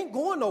 they ain't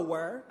going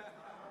nowhere.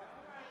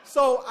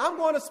 So I'm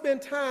going to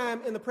spend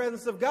time in the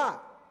presence of God.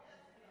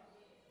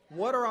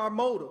 What are our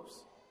motives?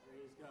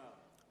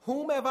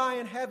 Whom have I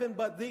in heaven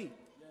but thee?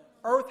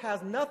 Earth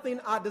has nothing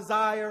I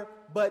desire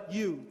but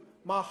you.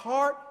 My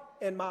heart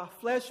and my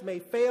flesh may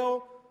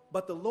fail,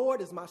 but the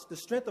Lord is the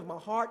strength of my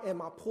heart and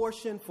my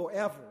portion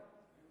forever.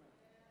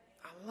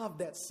 I love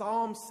that.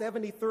 Psalm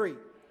 73.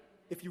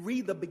 If you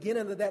read the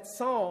beginning of that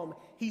psalm,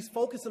 he's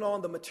focusing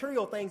on the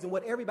material things and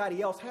what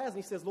everybody else has. And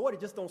he says, Lord, it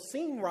just don't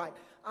seem right.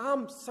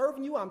 I'm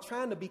serving you. I'm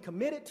trying to be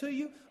committed to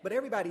you. But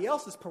everybody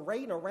else is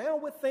parading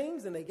around with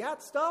things and they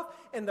got stuff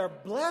and they're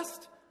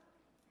blessed.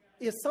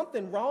 Is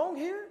something wrong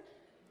here?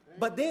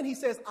 But then he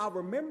says, I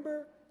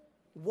remember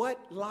what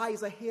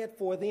lies ahead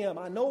for them.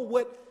 I know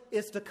what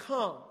is to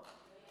come.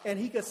 And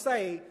he could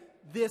say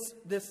this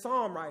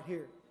psalm right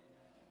here,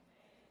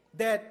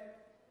 that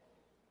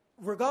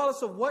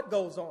regardless of what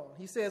goes on,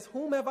 he says,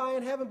 whom have I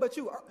in heaven but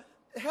you?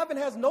 Heaven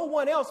has no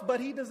one else but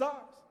he desires.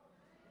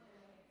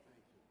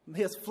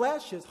 His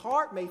flesh, his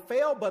heart may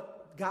fail,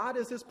 but God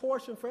is his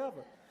portion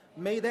forever.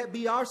 May that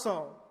be our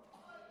song.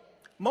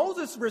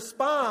 Moses'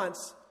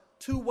 response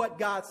to what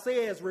God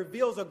says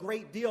reveals a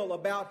great deal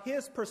about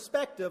his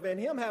perspective and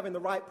him having the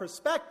right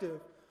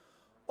perspective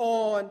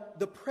on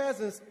the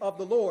presence of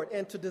the Lord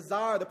and to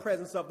desire the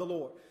presence of the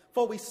Lord.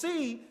 For we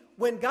see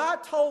when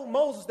God told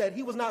Moses that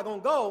he was not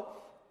going to go,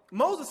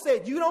 Moses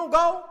said, you don't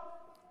go,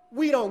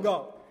 we don't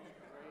go.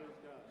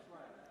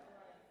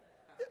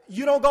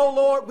 You don't go,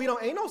 Lord, we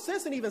don't. Ain't no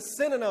sense in even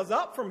sending us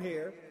up from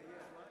here,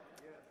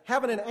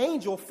 having an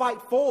angel fight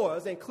for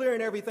us and clearing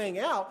everything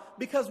out,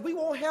 because we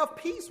won't have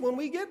peace when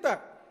we get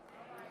there.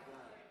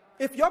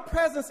 If your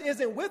presence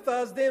isn't with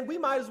us, then we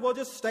might as well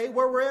just stay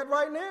where we're at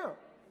right now.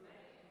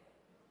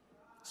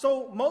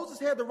 So Moses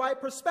had the right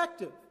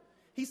perspective.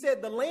 He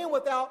said, the land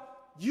without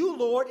you,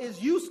 Lord,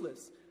 is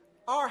useless.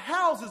 Our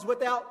houses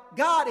without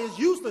God is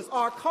useless.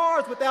 Our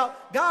cars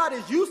without God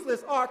is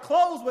useless. Our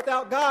clothes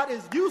without God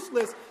is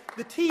useless.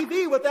 The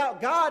TV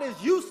without God is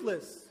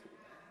useless.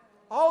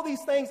 All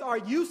these things are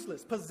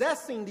useless.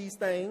 Possessing these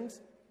things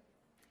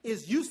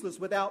is useless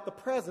without the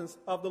presence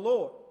of the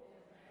Lord.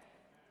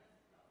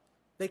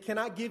 They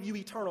cannot give you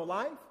eternal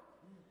life.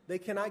 They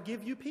cannot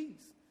give you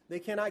peace. They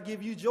cannot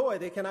give you joy.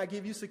 They cannot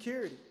give you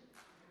security.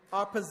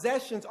 Our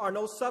possessions are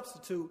no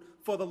substitute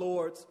for the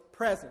Lord's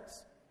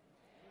presence.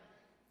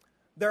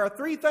 There are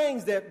three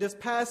things that this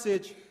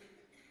passage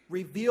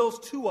reveals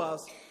to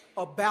us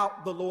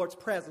about the Lord's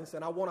presence,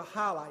 and I want to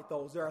highlight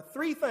those. There are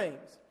three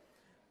things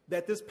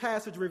that this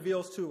passage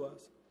reveals to us.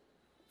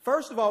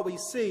 First of all, we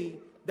see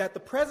that the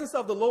presence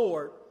of the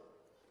Lord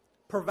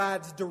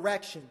provides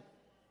direction.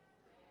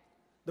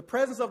 The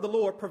presence of the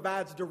Lord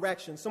provides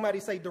direction.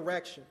 Somebody say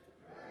direction.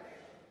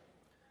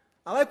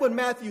 I like what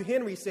Matthew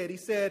Henry said. He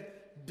said,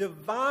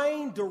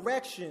 divine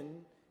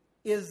direction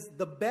is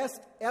the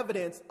best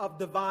evidence of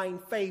divine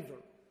favor.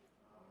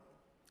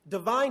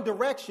 Divine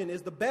direction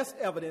is the best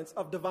evidence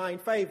of divine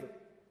favor.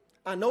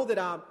 I know that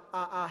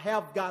I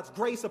have God's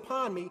grace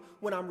upon me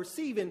when I'm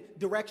receiving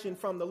direction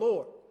from the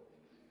Lord.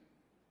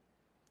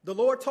 The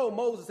Lord told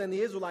Moses and the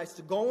Israelites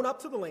to go on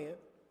up to the land,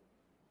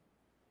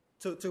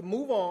 to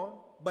move on,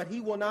 but he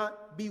will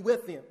not be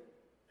with them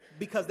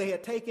because they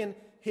had taken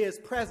his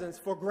presence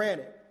for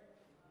granted.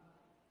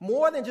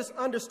 More than just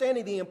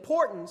understanding the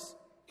importance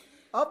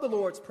of the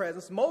Lord's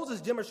presence, Moses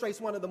demonstrates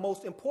one of the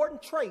most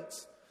important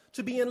traits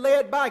to being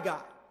led by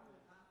God.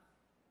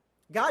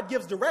 God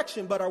gives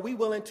direction, but are we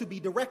willing to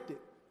be directed?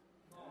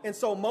 And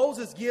so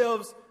Moses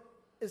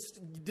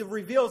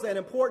reveals an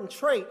important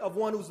trait of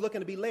one who's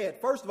looking to be led.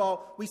 First of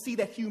all, we see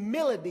that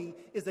humility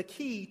is a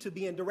key to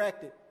being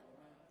directed.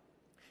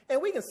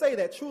 And we can say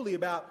that truly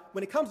about,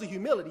 when it comes to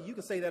humility, you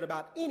can say that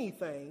about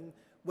anything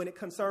when it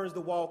concerns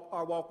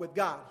our walk with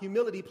God.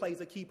 Humility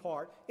plays a key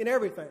part in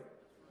everything.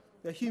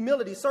 The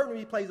humility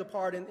certainly plays a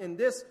part in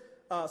this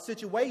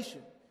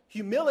situation.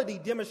 Humility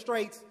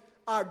demonstrates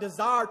our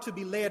desire to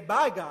be led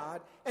by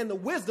God and the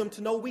wisdom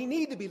to know we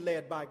need to be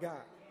led by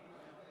God.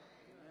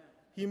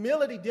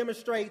 Humility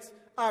demonstrates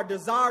our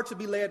desire to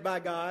be led by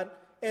God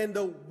and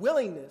the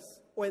willingness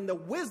or in the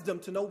wisdom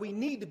to know we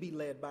need to be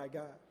led by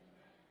God.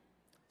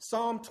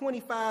 Psalm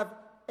 25,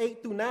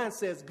 8 through 9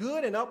 says,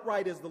 "Good and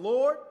upright is the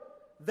Lord.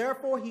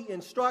 Therefore he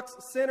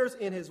instructs sinners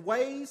in his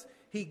ways.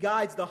 He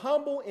guides the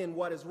humble in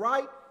what is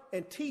right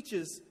and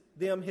teaches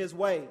them his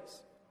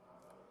ways."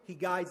 He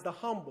guides the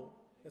humble.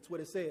 That's what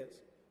it says.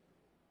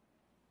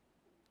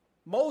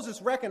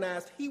 Moses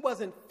recognized he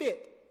wasn't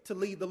fit to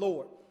lead the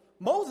Lord.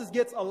 Moses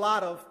gets a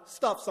lot of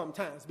stuff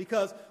sometimes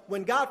because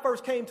when God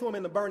first came to him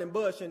in the burning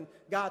bush and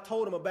God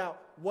told him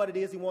about what it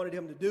is he wanted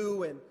him to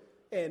do,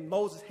 and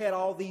Moses had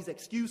all these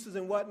excuses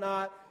and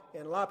whatnot,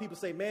 and a lot of people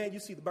say, man, you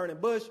see the burning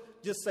bush,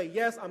 just say,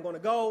 yes, I'm going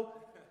to go.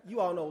 You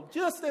all know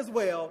just as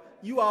well,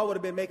 you all would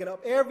have been making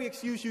up every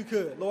excuse you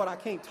could. Lord, I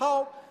can't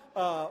talk.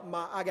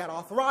 I got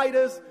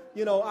arthritis. I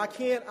ain't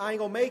going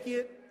to make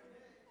it.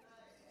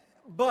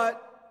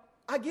 But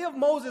I give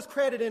Moses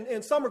credit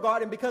in some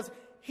regard, and because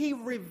he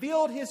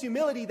revealed his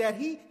humility that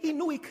he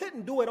knew he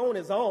couldn't do it on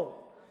his own,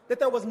 that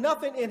there was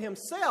nothing in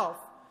himself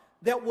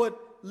that would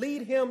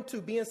lead him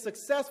to being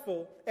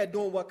successful at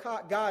doing what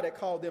God had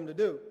called them to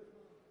do.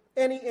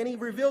 And he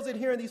reveals it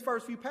here in these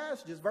first few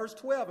passages, verse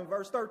 12 and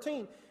verse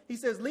 13. He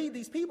says, lead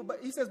these people, but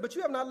he says, but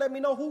you have not let me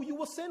know who you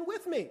will send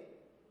with me.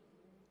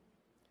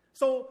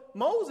 So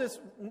Moses,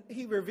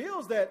 he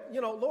reveals that,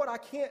 Lord, I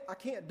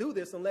can't do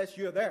this unless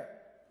you're there.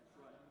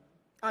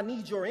 I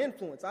need your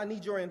influence. I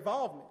need your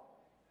involvement.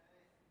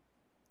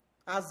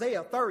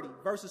 Isaiah 30,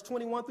 verses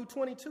 21 through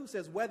 22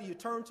 says, whether you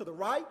turn to the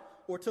right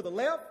or to the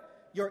left,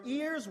 your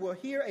ears will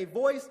hear a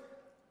voice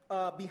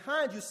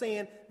behind you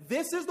saying,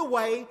 this is the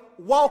way,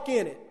 walk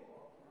in it.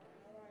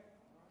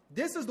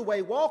 This is the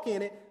way, walk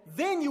in it.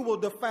 Then you will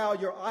defile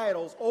your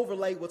idols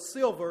overlaid with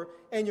silver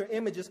and your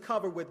images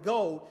covered with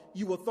gold.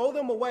 You will throw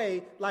them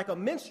away like a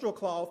minstrel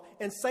cloth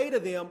and say to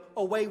them,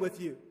 away with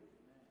you.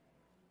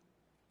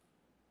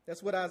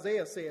 That's what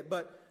Isaiah said.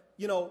 But,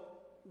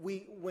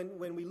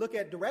 when we look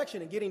at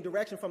direction and getting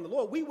direction from the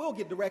Lord, we will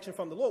get direction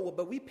from the Lord,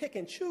 but we pick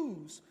and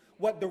choose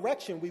what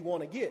direction we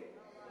want to get.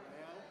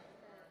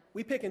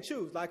 We pick and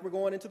choose, like we're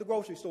going into the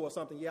grocery store or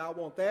something. Yeah, I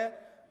want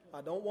that.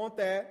 I don't want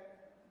that.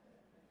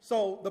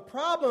 So the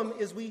problem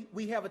is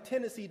we have a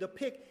tendency to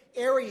pick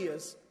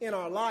areas in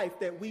our life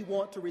that we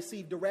want to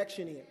receive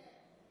direction in.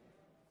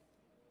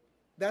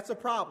 That's a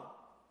problem.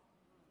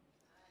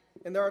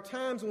 And there are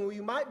times when we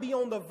might be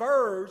on the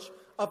verge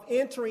of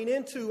entering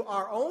into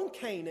our own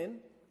Canaan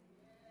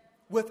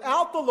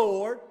without the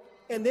Lord,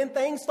 and then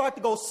things start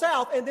to go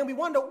south, and then we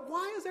wonder,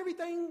 why is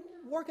everything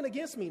working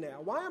against me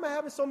now? Why am I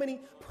having so many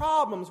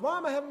problems? Why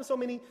am I having so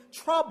many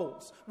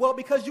troubles? Well,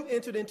 because you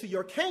entered into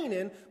your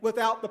Canaan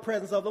without the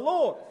presence of the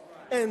Lord.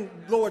 And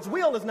the Lord's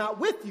will is not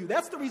with you.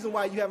 That's the reason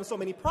why you're having so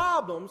many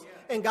problems,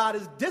 and God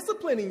is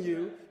disciplining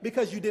you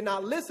because you did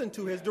not listen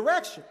to his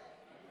direction.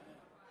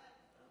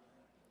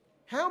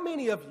 How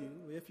many of you,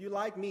 if you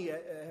like me,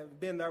 have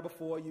been there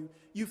before,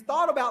 you've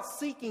thought about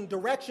seeking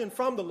direction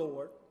from the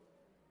Lord,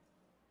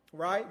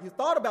 right? You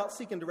thought about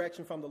seeking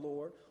direction from the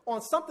Lord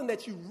on something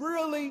that you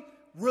really,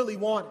 really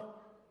wanted.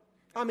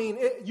 I mean,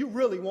 you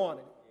really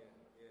wanted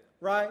it,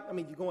 right? I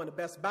mean, you go into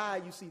Best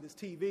Buy, you see this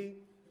TV.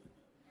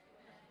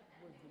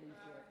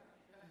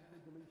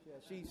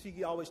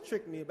 She always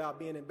tricked me about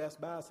being in Best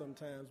Buy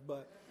sometimes,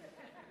 but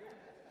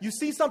you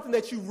see something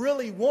that you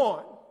really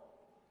want,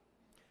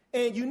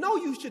 and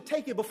you should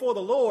take it before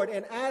the Lord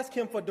and ask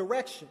him for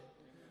direction.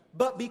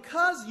 But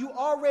because you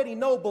already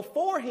know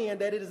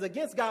beforehand that it is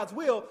against God's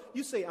will,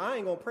 you say, I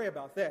ain't going to pray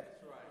about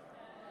that.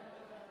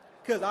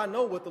 Because I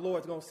know what the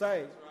Lord's going to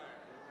say.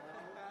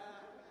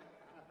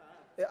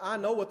 I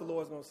know what the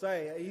Lord's going to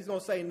say. He's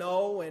going to say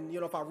no, and,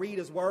 if I read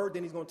his word,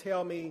 then he's going to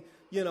tell me,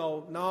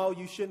 no,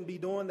 you shouldn't be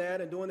doing that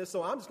and doing this.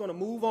 So I'm just going to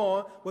move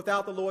on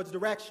without the Lord's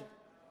direction.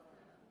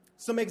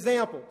 Some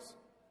examples.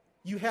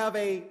 You have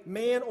a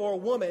man or a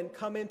woman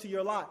come into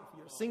your life.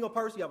 You're a single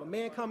person. You have a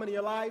man come into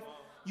your life.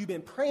 You've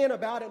been praying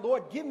about it.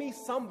 Lord, give me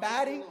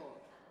somebody.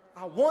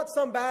 I want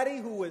somebody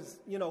who is,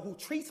 who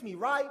treats me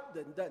right,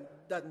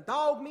 doesn't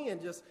dog me, and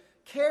just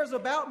cares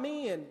about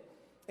me. And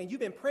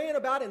you've been praying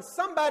about it, and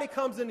somebody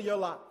comes into your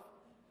life.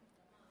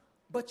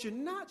 But you're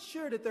not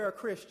sure that they're a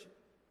Christian.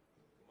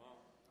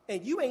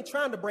 and you ain't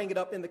trying to bring it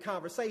up in the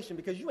conversation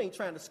because you ain't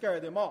trying to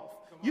scare them off.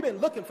 You've been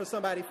looking for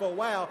somebody for a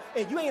while,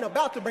 and you ain't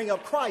about to bring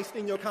up Christ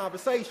in your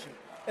conversation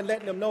and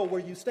letting them know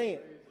where you stand.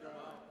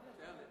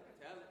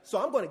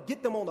 So I'm going to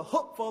get them on the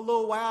hook for a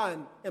little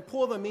while and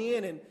pull them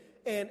in,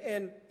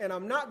 and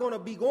I'm not going to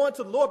be going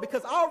to the Lord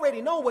because I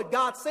already know what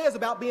God says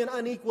about being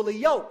unequally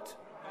yoked.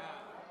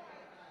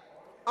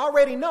 I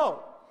already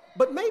know.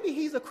 But maybe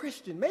he's a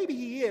Christian. Maybe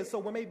he is,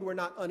 so maybe we're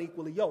not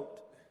unequally yoked.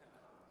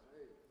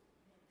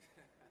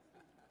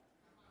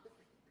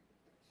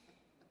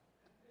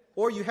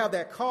 Or you have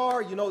that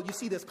car, you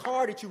see this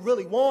car that you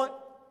really want,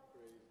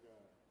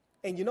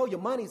 and your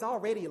money's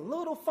already a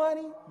little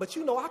funny, but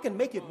I can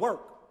make it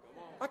work.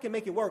 I can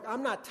make it work.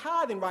 I'm not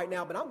tithing right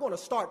now, but I'm going to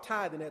start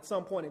tithing at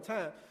some point in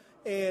time.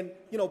 And,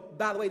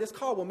 by the way, this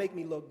car will make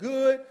me look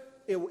good.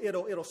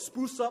 It'll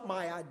spruce up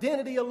my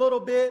identity a little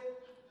bit.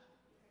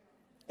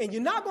 And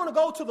you're not going to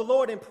go to the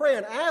Lord in prayer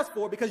and ask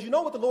for it because you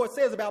know what the Lord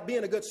says about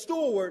being a good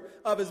steward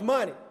of his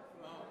money.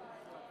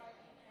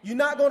 You're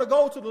not going to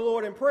go to the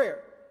Lord in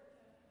prayer.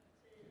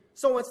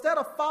 So instead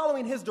of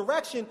following his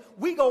direction,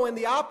 we go in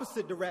the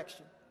opposite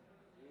direction.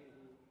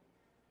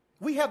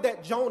 We have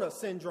that Jonah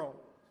syndrome.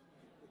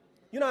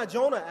 You know how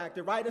Jonah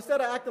acted, right?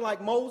 Instead of acting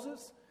like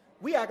Moses,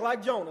 we act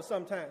like Jonah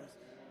sometimes.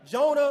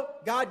 Jonah,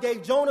 God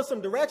gave Jonah some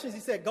directions. He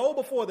said, go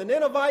before the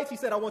Ninevites. He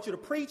said, I want you to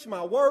preach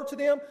my word to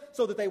them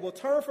so that they will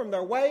turn from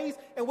their ways.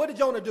 And what did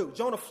Jonah do?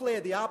 Jonah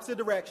fled the opposite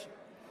direction.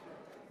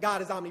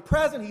 God is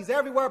omnipresent. He's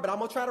everywhere, but I'm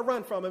going to try to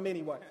run from him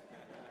anyway.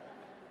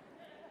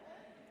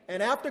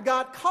 And after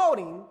God caught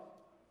him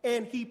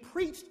and he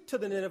preached to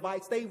the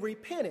Ninevites, they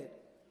repented.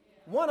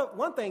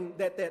 One thing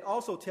that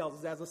also tells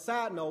us, as a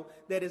side note,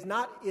 that it's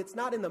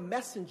not in the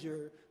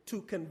messenger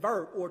to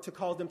convert or to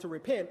cause them to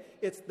repent.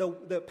 It's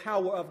the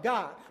power of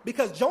God.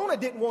 Because Jonah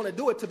didn't want to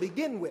do it to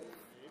begin with.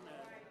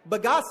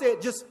 But God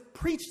said, just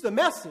preach the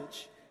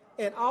message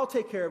and I'll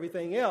take care of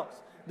everything else.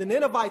 The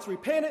Ninevites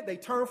repented. They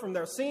turned from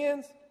their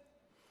sins.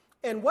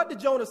 And what did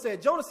Jonah say?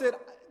 Jonah said,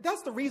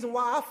 that's the reason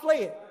why I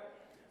fled.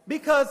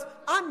 Because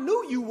I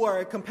knew you were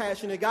a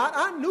compassionate God.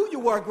 I knew you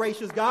were a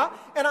gracious God.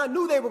 And I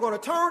knew they were going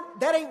to turn.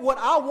 That ain't what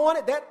I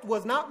wanted. That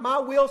was not my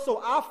will. So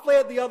I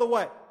fled the other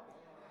way.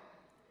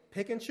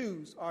 Pick and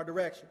choose our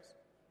directions.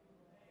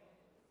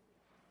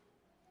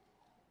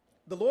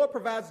 The Lord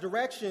provides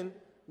direction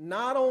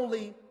not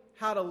only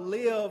how to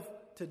live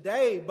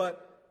today,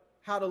 but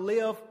how to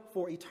live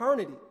for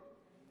eternity.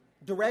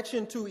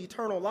 Direction to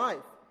eternal life.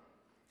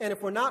 And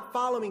if we're not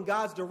following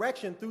God's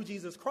direction through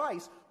Jesus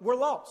Christ, we're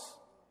lost.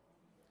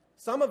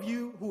 Some of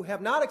you who have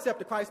not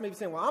accepted Christ may be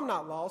saying, well, I'm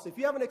not lost. If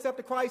you haven't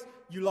accepted Christ,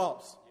 you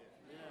lost.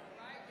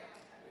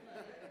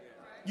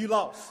 You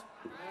lost.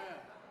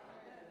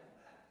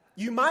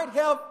 You might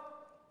have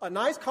a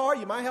nice car.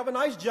 You might have a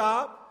nice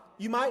job.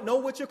 You might know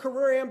what your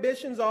career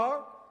ambitions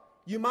are.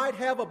 You might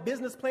have a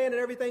business plan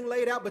and everything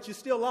laid out, but you're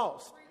still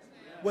lost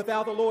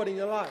without the Lord in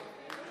your life.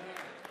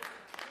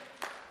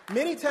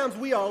 Many times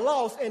we are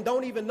lost and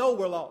don't even know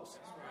we're lost.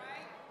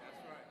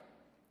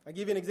 I'll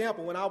give you an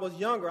example. When I was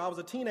younger, I was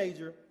a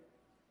teenager.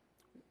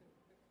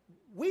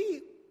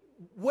 We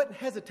wouldn't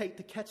hesitate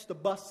to catch the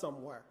bus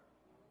somewhere,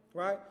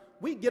 right?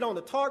 We'd get on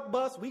the TARC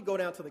bus, we'd go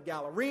down to the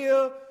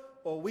Galleria,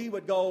 or we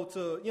would go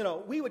to,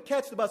 we would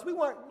catch the bus. We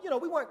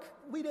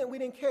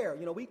didn't care.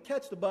 We'd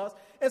catch the bus.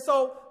 And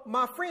so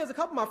a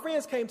couple of my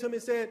friends came to me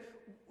and said,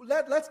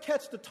 let's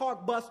catch the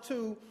TARC bus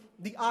to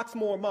the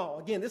Oxmoor Mall.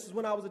 Again, this is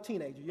when I was a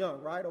teenager,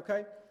 young, right?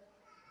 Okay.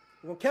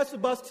 We're going to catch the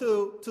bus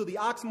to the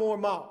Oxmoor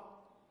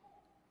Mall.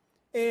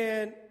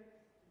 And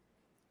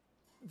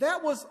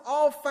that was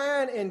all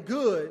fine and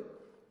good,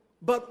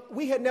 but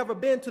we had never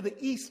been to the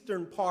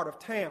eastern part of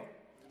town.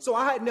 So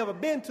I had never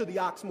been to the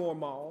Oxmoor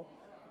Mall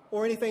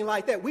or anything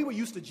like that. We were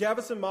used to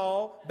Jefferson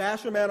Mall,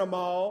 Bashir Manor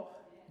Mall,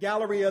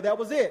 Galleria. That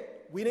was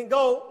it. We didn't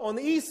go on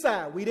the east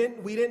side. We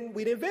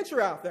didn't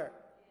venture out there.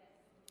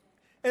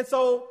 And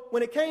so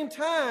when it came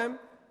time,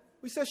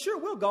 we said, sure,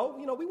 we'll go.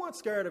 We weren't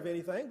scared of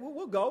anything.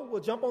 We'll go.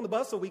 We'll jump on the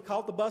bus. So we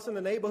caught the bus in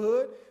the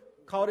neighborhood.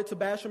 Called it to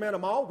Bashir Manor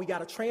Mall. We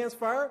got a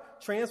transfer.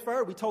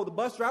 We told the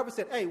bus driver,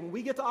 said, hey, when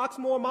we get to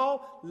Oxmoor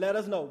Mall, let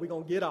us know. We're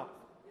going to get off.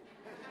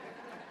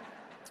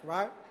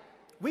 Right?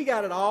 We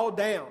got it all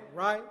down,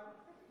 right?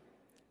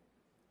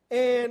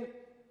 And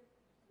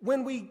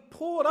when we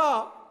pulled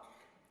up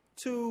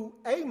to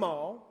a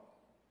mall,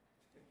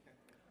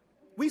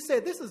 we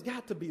said, this has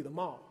got to be the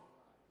mall.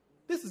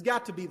 This has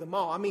got to be the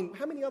mall. I mean,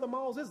 how many other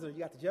malls is there? You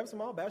got the Jefferson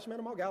Mall, Bashir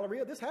Manor Mall,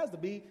 Galleria. This has to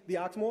be the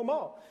Oxmoor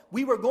Mall.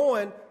 We were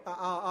going,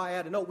 I'll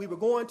add a note, we were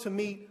going to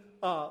meet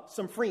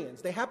some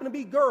friends. They happened to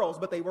be girls,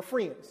 but they were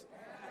friends.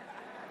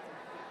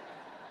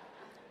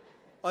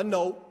 A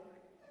note.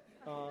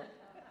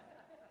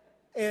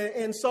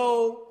 And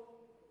so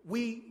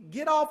we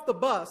get off the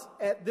bus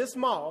at this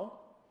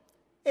mall,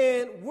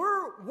 and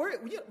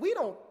we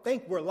don't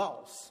think we're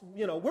lost.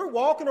 We're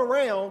walking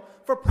around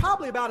for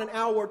probably about an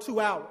hour or 2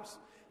 hours.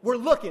 We're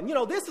looking. You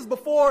know, this is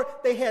before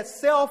they had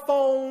cell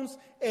phones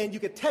and you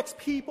could text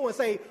people and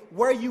say,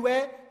 where you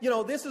at? You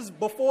know, this is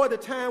before the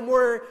time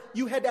where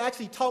you had to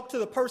actually talk to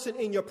the person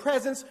in your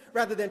presence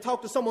rather than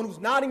talk to someone who's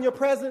not in your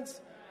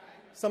presence.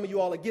 Some of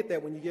you all will get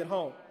that when you get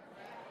home.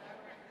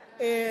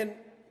 And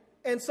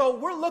so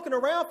we're looking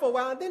around for a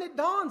while, and then it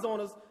dawns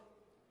on us,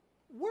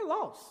 we're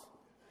lost.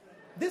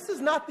 This is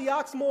not the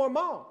Oxmoor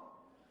Mall.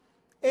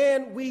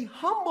 And we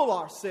humble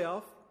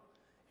ourselves,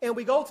 and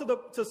we go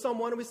to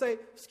someone and we say,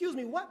 excuse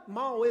me, what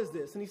mall is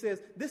this? And he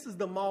says, this is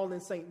the mall in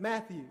St.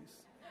 Matthews.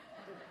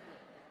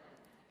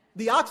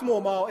 The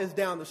Oxmoor Mall is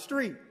down the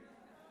street.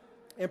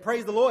 And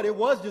praise the Lord, it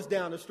was just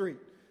down the street.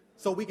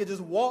 So we could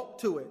just walk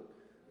to it.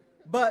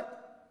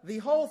 But the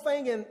whole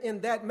thing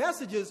in that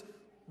message is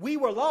we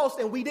were lost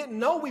and we didn't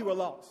know we were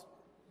lost.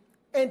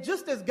 And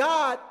just as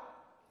God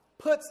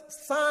puts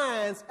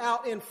signs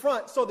out in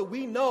front so that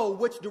we know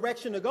which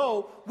direction to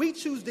go, we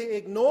choose to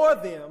ignore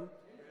them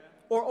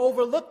or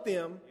overlook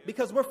them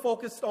because we're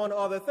focused on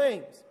other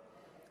things.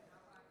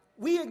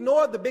 We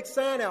ignored the big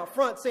sign out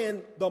front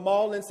saying the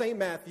mall in St.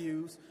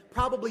 Matthews,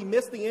 probably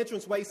missed the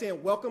entranceway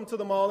saying welcome to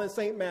the mall in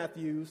St.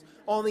 Matthews.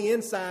 On the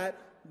inside,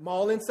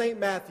 mall in St.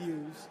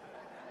 Matthews.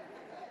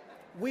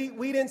 We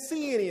didn't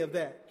see any of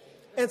that.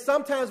 And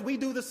sometimes we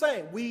do the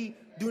same. We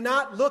do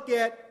not look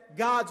at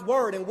God's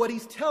word and what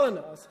he's telling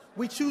us.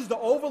 We choose to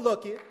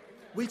overlook it.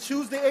 We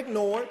choose to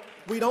ignore it.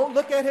 We don't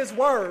look at his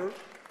word.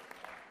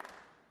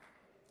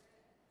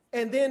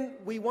 And then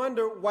we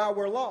wonder why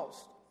we're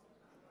lost.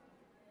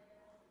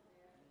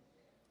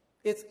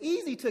 It's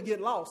easy to get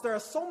lost. There are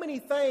so many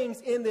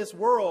things in this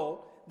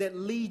world that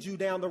lead you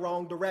down the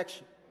wrong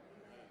direction.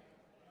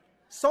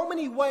 So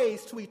many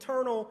ways to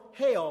eternal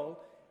hell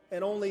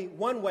and only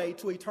one way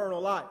to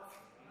eternal life.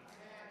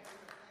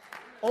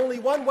 Only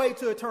one way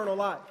to eternal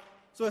life.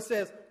 So it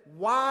says,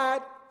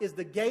 wide is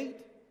the gate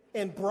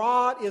and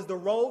broad is the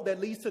road that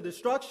leads to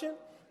destruction.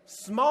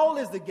 Small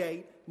is the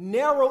gate,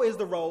 narrow is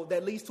the road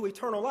that leads to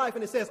eternal life.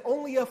 And it says,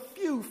 only a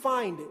few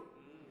find it.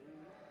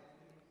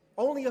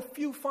 Only a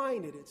few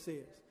find it, it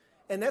says.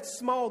 And that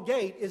small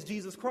gate is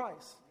Jesus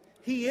Christ.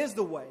 He is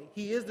the way,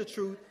 he is the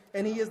truth,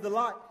 and he is the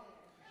light.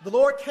 The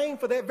Lord came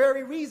for that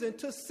very reason,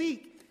 to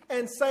seek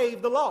and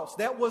save the lost.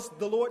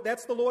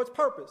 That's the Lord's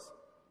purpose.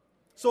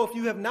 So if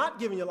you have not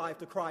given your life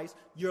to Christ,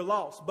 you're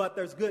lost. But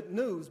there's good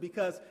news,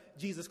 because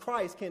Jesus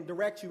Christ can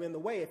direct you in the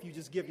way if you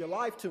just give your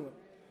life to him.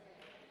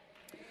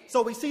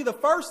 So we see the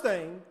first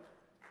thing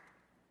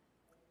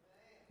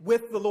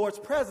with the Lord's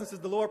presence is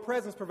the Lord's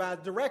presence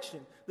provides direction.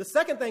 The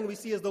second thing we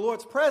see is the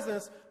Lord's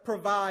presence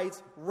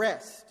provides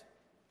rest.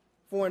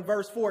 For in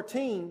verse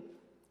 14,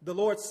 the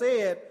Lord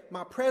said,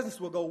 my presence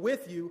will go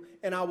with you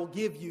and I will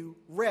give you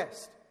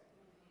rest.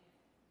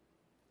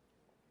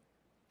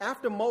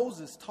 After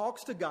Moses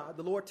talks to God,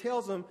 the Lord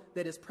tells him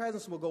that his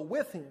presence will go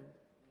with him.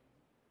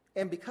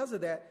 And because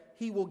of that,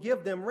 he will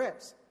give them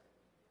rest.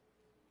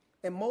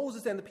 And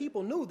Moses and the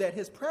people knew that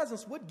his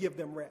presence would give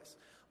them rest.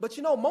 But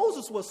you know,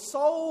 Moses was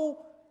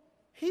so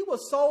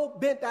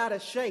bent out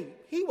of shape.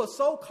 He was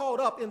so caught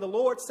up in the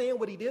Lord saying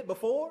what he did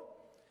before,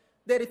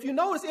 that if you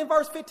notice in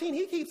verse 15,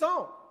 he keeps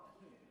on.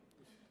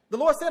 The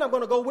Lord said, I'm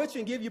going to go with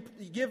you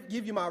and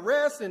give you my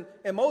rest. And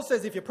Moses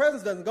says, if your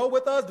presence doesn't go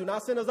with us, do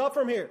not send us up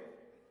from here.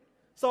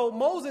 So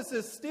Moses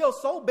is still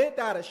so bent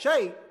out of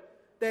shape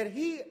that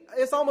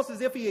it's almost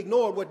as if he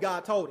ignored what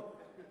God told him.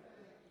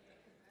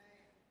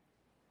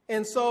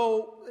 And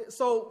so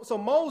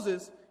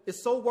Moses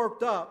is so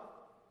worked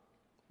up,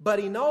 but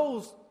he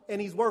knows,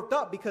 and he's worked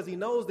up because he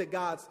knows that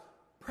God's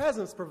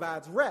presence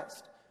provides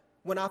rest.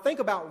 When I think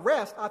about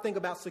rest, I think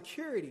about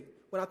security.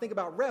 When I think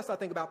about rest, I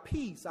think about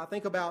peace. I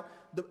think about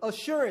the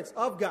assurance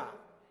of God.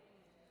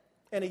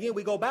 And again,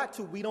 we go back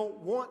to, we don't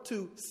want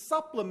to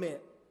supplement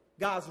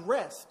God's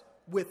rest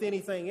with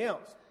anything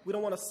else. We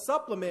don't want to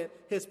supplement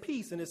his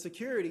peace and his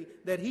security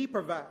that he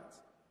provides.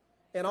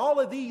 And all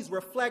of these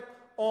reflect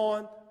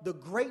on the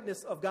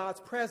greatness of God's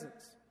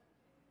presence.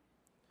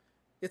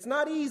 It's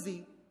not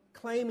easy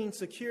claiming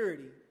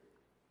security,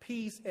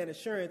 peace, and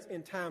assurance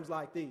in times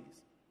like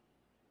these.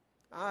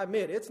 I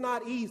admit, it's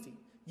not easy.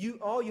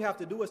 All you have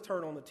to do is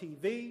turn on the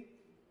TV,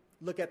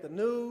 look at the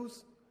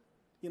news.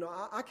 You know,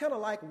 I kind of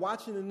like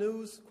watching the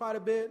news quite a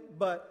bit,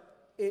 but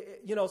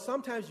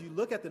sometimes you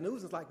look at the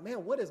news and it's like,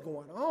 man, what is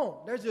going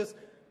on? There's just,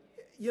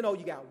 you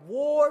got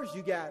wars,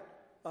 you got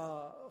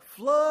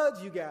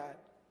floods, you got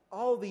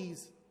all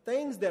these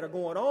things that are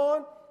going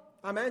on.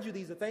 I imagine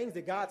these are things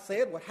that God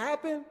said would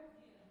happen.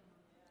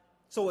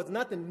 So it's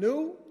nothing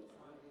new,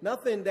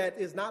 nothing that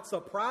is not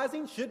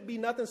surprising, should be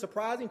nothing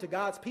surprising to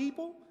God's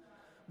people.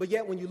 But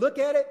yet when you look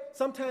at it,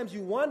 sometimes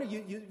you wonder,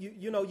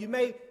 you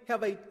may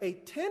have a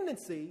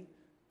tendency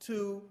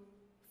to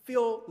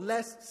feel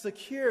less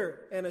secure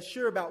and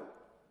assured about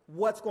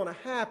what's going to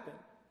happen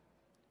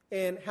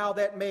and how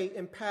that may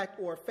impact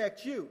or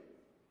affect you.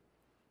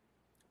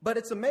 But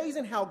it's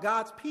amazing how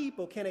God's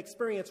people can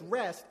experience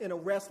rest in a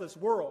restless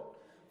world.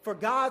 For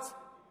God's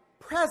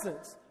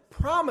presence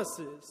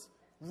promises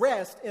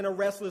rest in a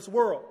restless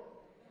world.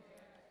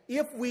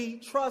 If we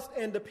trust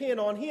and depend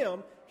on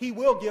him, He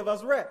will give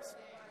us rest.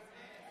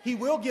 He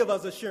will give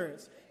us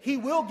assurance. He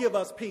will give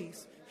us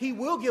peace. He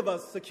will give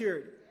us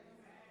security.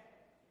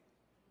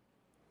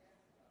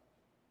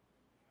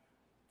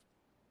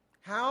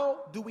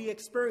 How do we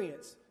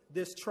experience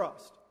this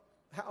trust?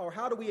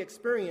 How do we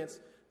experience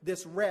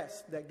this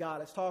rest that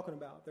God is talking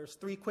about? There's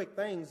three quick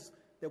things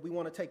that we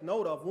want to take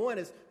note of. One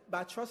is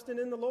by trusting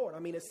in the Lord. I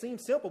mean, it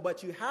seems simple,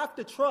 but you have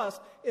to trust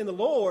in the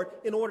Lord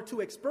in order to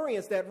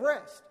experience that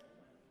rest.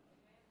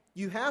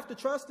 You have to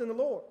trust in the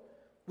Lord.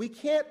 We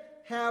can't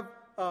have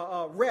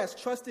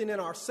rest trusting in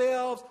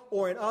ourselves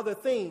or in other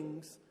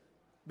things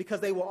because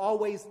they will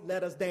always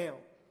let us down.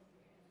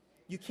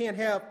 You can't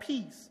have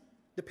peace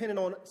depending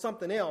on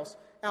something else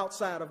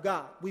outside of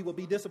God. We will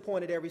be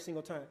disappointed every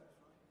single time.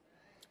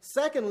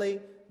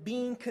 Secondly,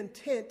 being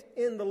content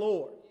in the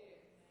Lord.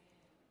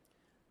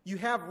 You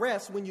have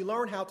rest when you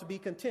learn how to be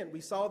content.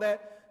 We saw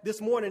that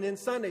this morning in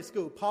Sunday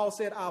school. Paul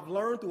said, I've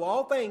learned through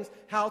all things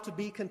how to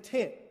be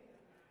content.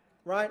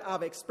 Right?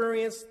 I've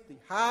experienced the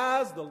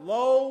highs, the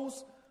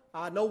lows.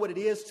 I know what it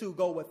is to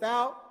go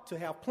without, to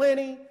have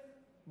plenty.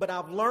 But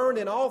I've learned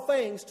in all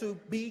things to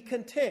be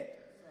content.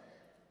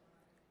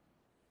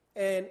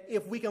 And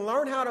if we can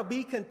learn how to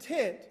be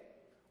content,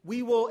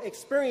 we will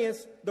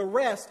experience the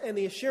rest and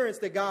the assurance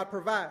that God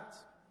provides.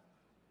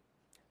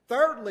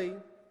 Thirdly,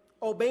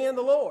 obeying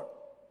the Lord.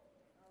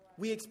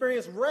 We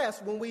experience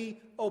rest when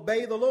we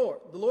obey the Lord.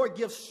 The Lord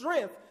gives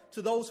strength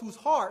to those whose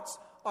hearts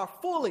are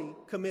fully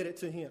committed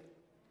to Him.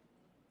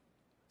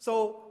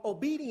 So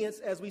obedience,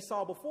 as we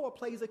saw before,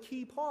 plays a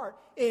key part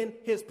in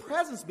His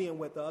presence being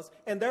with us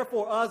and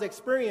therefore us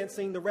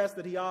experiencing the rest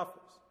that He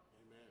offers.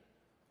 Amen.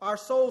 Our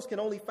souls can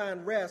only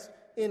find rest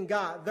in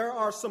God. There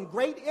are some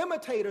great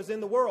imitators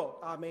in the world,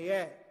 I may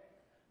add,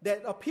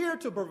 that appear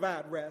to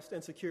provide rest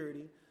and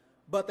security,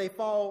 but they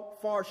fall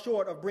far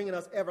short of bringing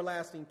us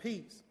everlasting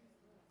peace.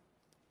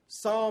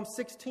 Psalm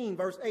 16,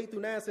 verse 8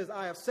 through 9 says,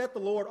 I have set the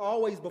Lord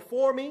always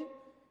before me,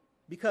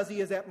 because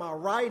He is at my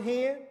right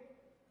hand.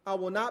 I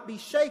will not be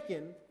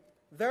shaken.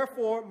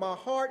 Therefore, my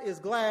heart is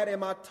glad and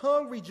my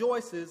tongue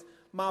rejoices.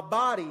 My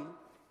body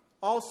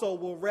also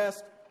will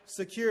rest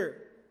secure.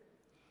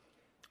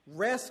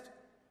 Rest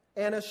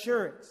and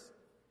assurance.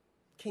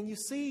 Can you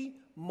see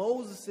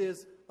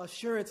Moses'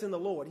 assurance in the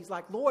Lord? He's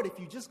like, Lord, if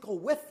you just go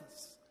with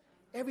us,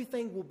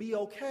 everything will be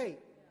okay.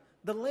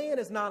 The land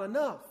is not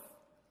enough.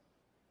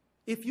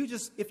 If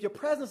your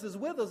presence is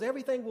with us,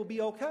 everything will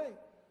be okay.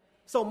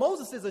 So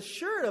Moses is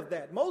assured of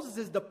that. Moses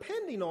is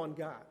depending on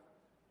God.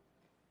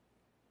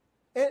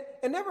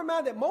 And never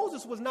mind that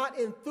Moses was not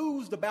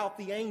enthused about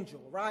the angel,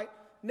 right?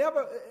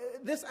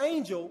 This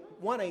angel,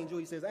 one angel,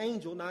 he says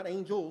angel, not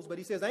angels, but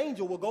he says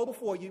angel will go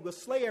before you, will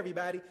slay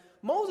everybody.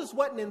 Moses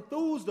wasn't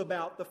enthused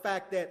about the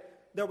fact that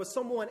there was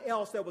someone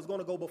else that was going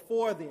to go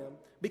before them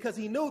because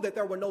he knew that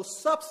there were no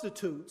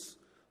substitutes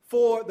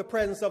for the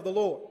presence of the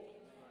Lord.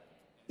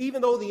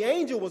 Even though the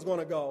angel was going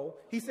to go,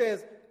 he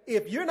says,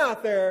 if you're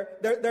not there,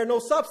 there are no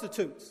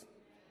substitutes.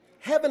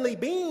 Heavenly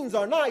beings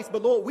are nice,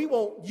 but Lord, we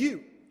want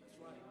you.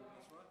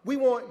 We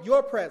want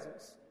your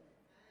presence.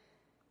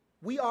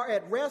 We are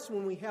at rest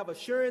when we have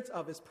assurance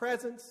of His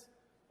presence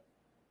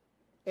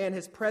and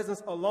His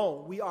presence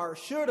alone. We are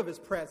assured of His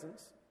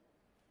presence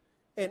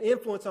and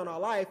influence on our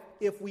life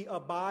if we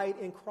abide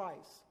in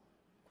Christ.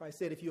 Christ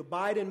said, if you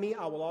abide in me,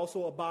 I will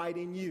also abide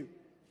in you.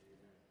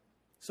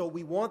 So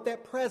we want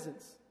that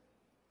presence.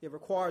 It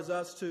requires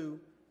us to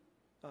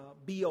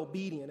be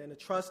obedient and to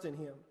trust in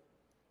Him.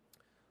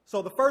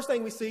 So the first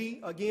thing we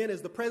see, again,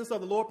 is the presence of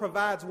the Lord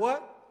provides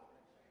what?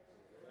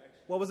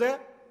 What was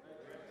that?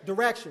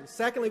 Direction.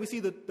 Secondly, we see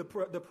the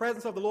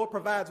presence of the Lord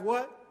provides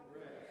what?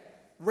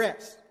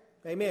 Rest.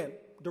 Amen.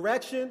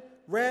 Direction,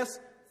 rest.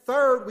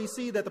 Third, we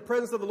see that the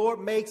presence of the Lord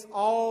makes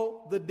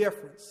all the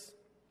difference.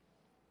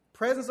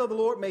 Presence of the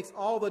Lord makes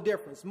all the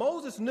difference.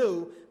 Moses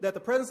knew that the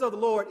presence of the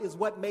Lord is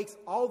what makes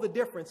all the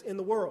difference in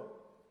the world.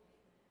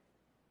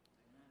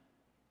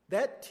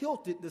 That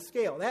tilted the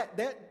scale.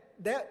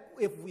 That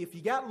if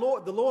you got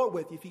the Lord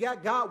with you, if you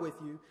got God with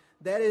you,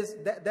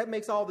 that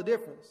makes all the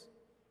difference.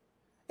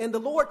 And the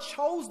Lord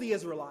chose the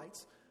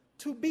Israelites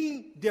to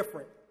be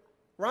different,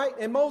 right?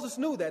 And Moses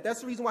knew that.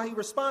 That's the reason why he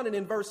responded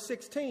in verse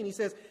 16. He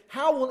says,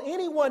 how will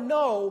anyone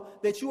know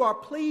that you are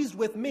pleased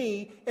with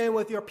me and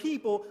with your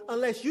people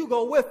unless you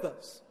go with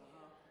us?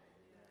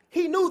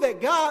 He knew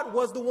that God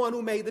was the one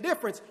who made the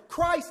difference.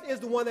 Christ is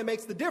the one that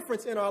makes the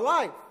difference in our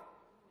life.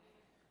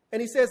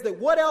 And he says that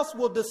what else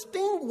will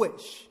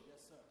distinguish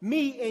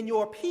me and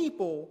your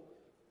people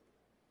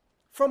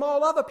from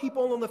all other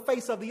people on the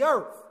face of the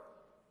earth?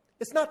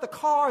 It's not the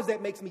cars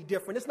that makes me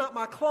different. It's not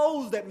my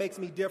clothes that makes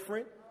me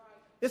different.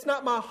 It's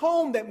not my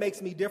home that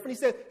makes me different.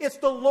 He said, it's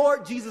the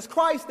Lord Jesus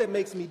Christ that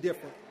makes me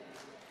different.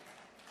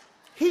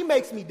 He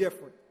makes me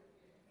different.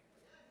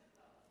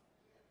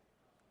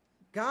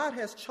 God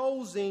has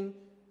chosen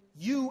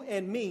you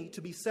and me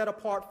to be set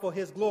apart for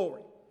His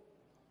glory.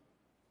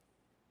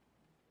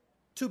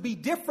 To be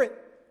different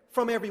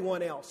from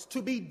everyone else.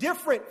 To be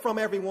different from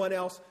everyone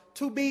else.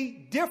 To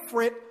be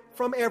different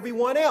from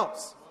everyone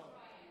else.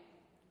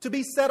 To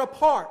be set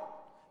apart.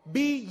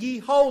 Be ye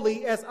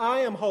holy as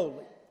I am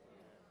holy.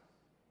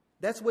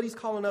 That's what he's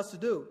calling us to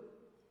do.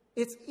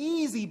 It's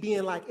easy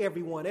being like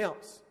everyone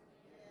else,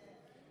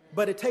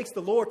 but it takes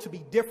the Lord to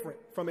be different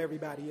from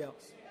everybody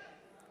else.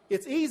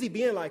 It's easy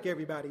being like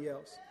everybody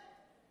else.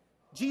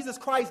 Jesus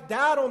Christ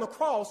died on the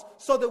cross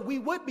so that we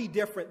would be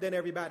different than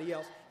everybody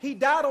else. He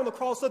died on the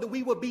cross so that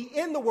we would be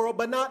in the world,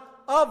 but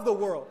not of the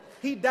world.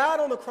 He died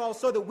on the cross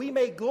so that we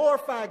may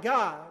glorify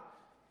God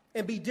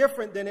and be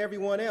different than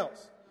everyone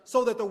else,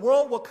 so that the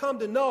world will come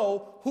to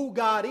know who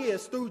God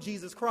is through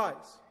Jesus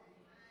Christ.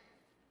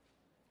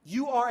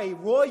 You are a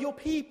royal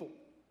people,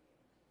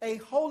 a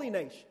holy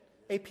nation,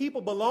 a people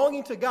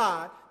belonging to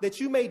God, that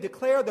you may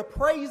declare the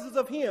praises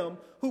of him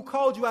who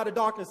called you out of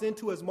darkness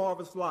into his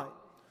marvelous light.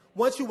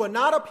 Once you were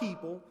not a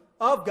people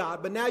of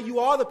God, but now you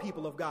are the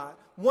people of God.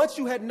 Once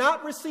you had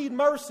not received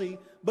mercy,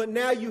 but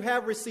now you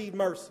have received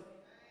mercy.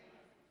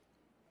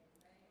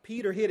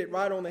 Peter hit it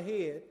right on the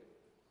head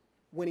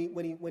when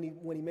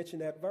he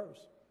mentioned that verse.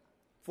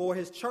 For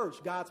his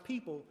church, God's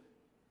people,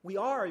 we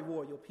are a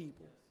royal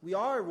people. We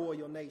are a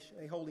royal nation,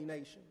 a holy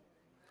nation.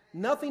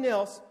 Nothing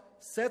else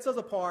sets us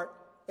apart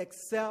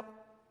except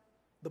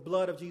the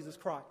blood of Jesus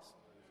Christ.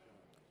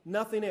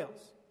 Nothing else.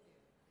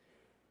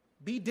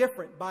 Be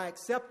different by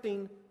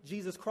accepting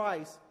Jesus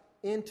Christ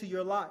into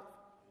your life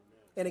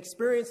and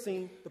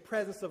experiencing the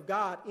presence of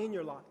God in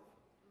your life.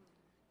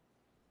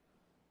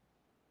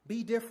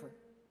 Be different.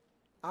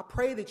 I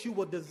pray that you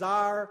will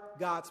desire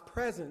God's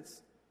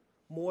presence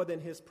more than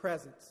his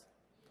presence.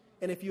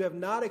 And if you have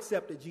not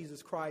accepted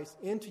Jesus Christ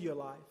into your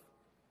life,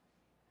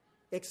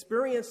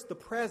 experience the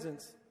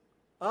presence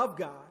of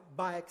God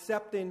by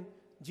accepting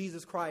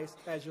Jesus Christ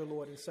as your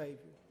Lord and Savior.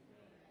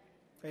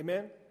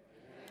 Amen.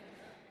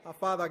 Our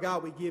Father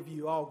God, we give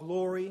you all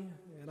glory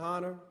and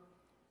honor.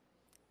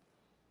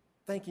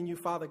 Thanking you,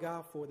 Father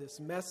God, for this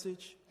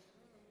message.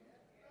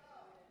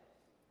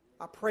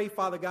 I pray,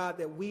 Father God,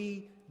 that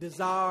we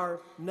desire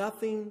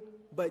nothing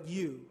but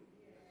you,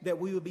 that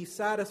we will be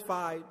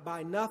satisfied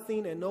by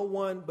nothing and no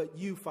one but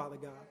you, Father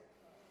God.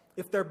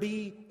 If there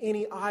be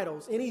any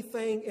idols,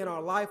 anything in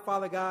our life,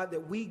 Father God,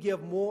 that we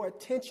give more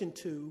attention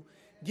to,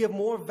 give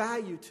more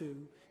value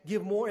to,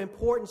 give more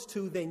importance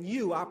to than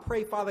you, I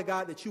pray, Father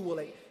God, that you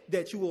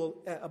will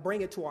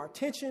bring it to our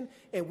attention,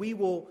 and we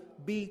will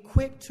be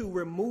quick to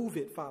remove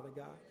it, Father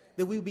God,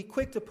 that we will be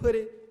quick to put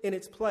it in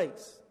its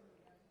place.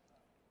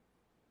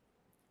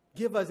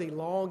 Give us a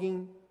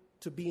longing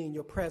to be in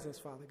your presence,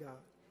 Father God,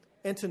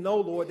 and to know,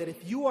 Lord, that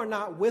if you are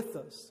not with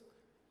us,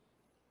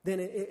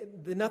 then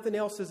nothing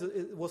else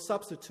will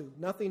substitute.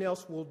 Nothing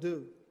else will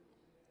do.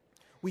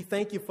 We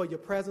thank you for your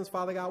presence,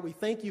 Father God. We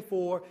thank you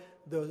for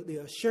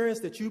the assurance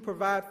that you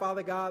provide,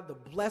 Father God, the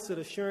blessed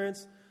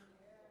assurance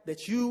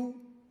that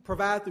you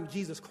provide through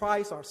Jesus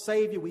Christ, our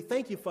Savior. We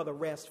thank you for the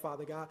rest,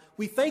 Father God.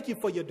 We thank you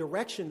for your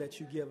direction that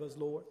you give us,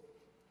 Lord.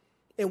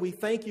 And we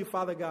thank you,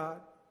 Father God,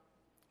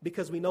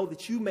 because we know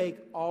that you make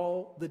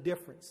all the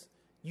difference.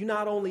 You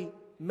not only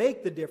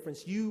make the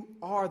difference, you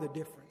are the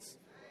difference.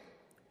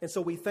 And so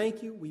we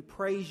thank you, we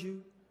praise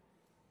you.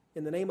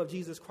 In the name of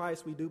Jesus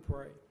Christ, we do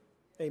pray.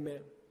 Amen.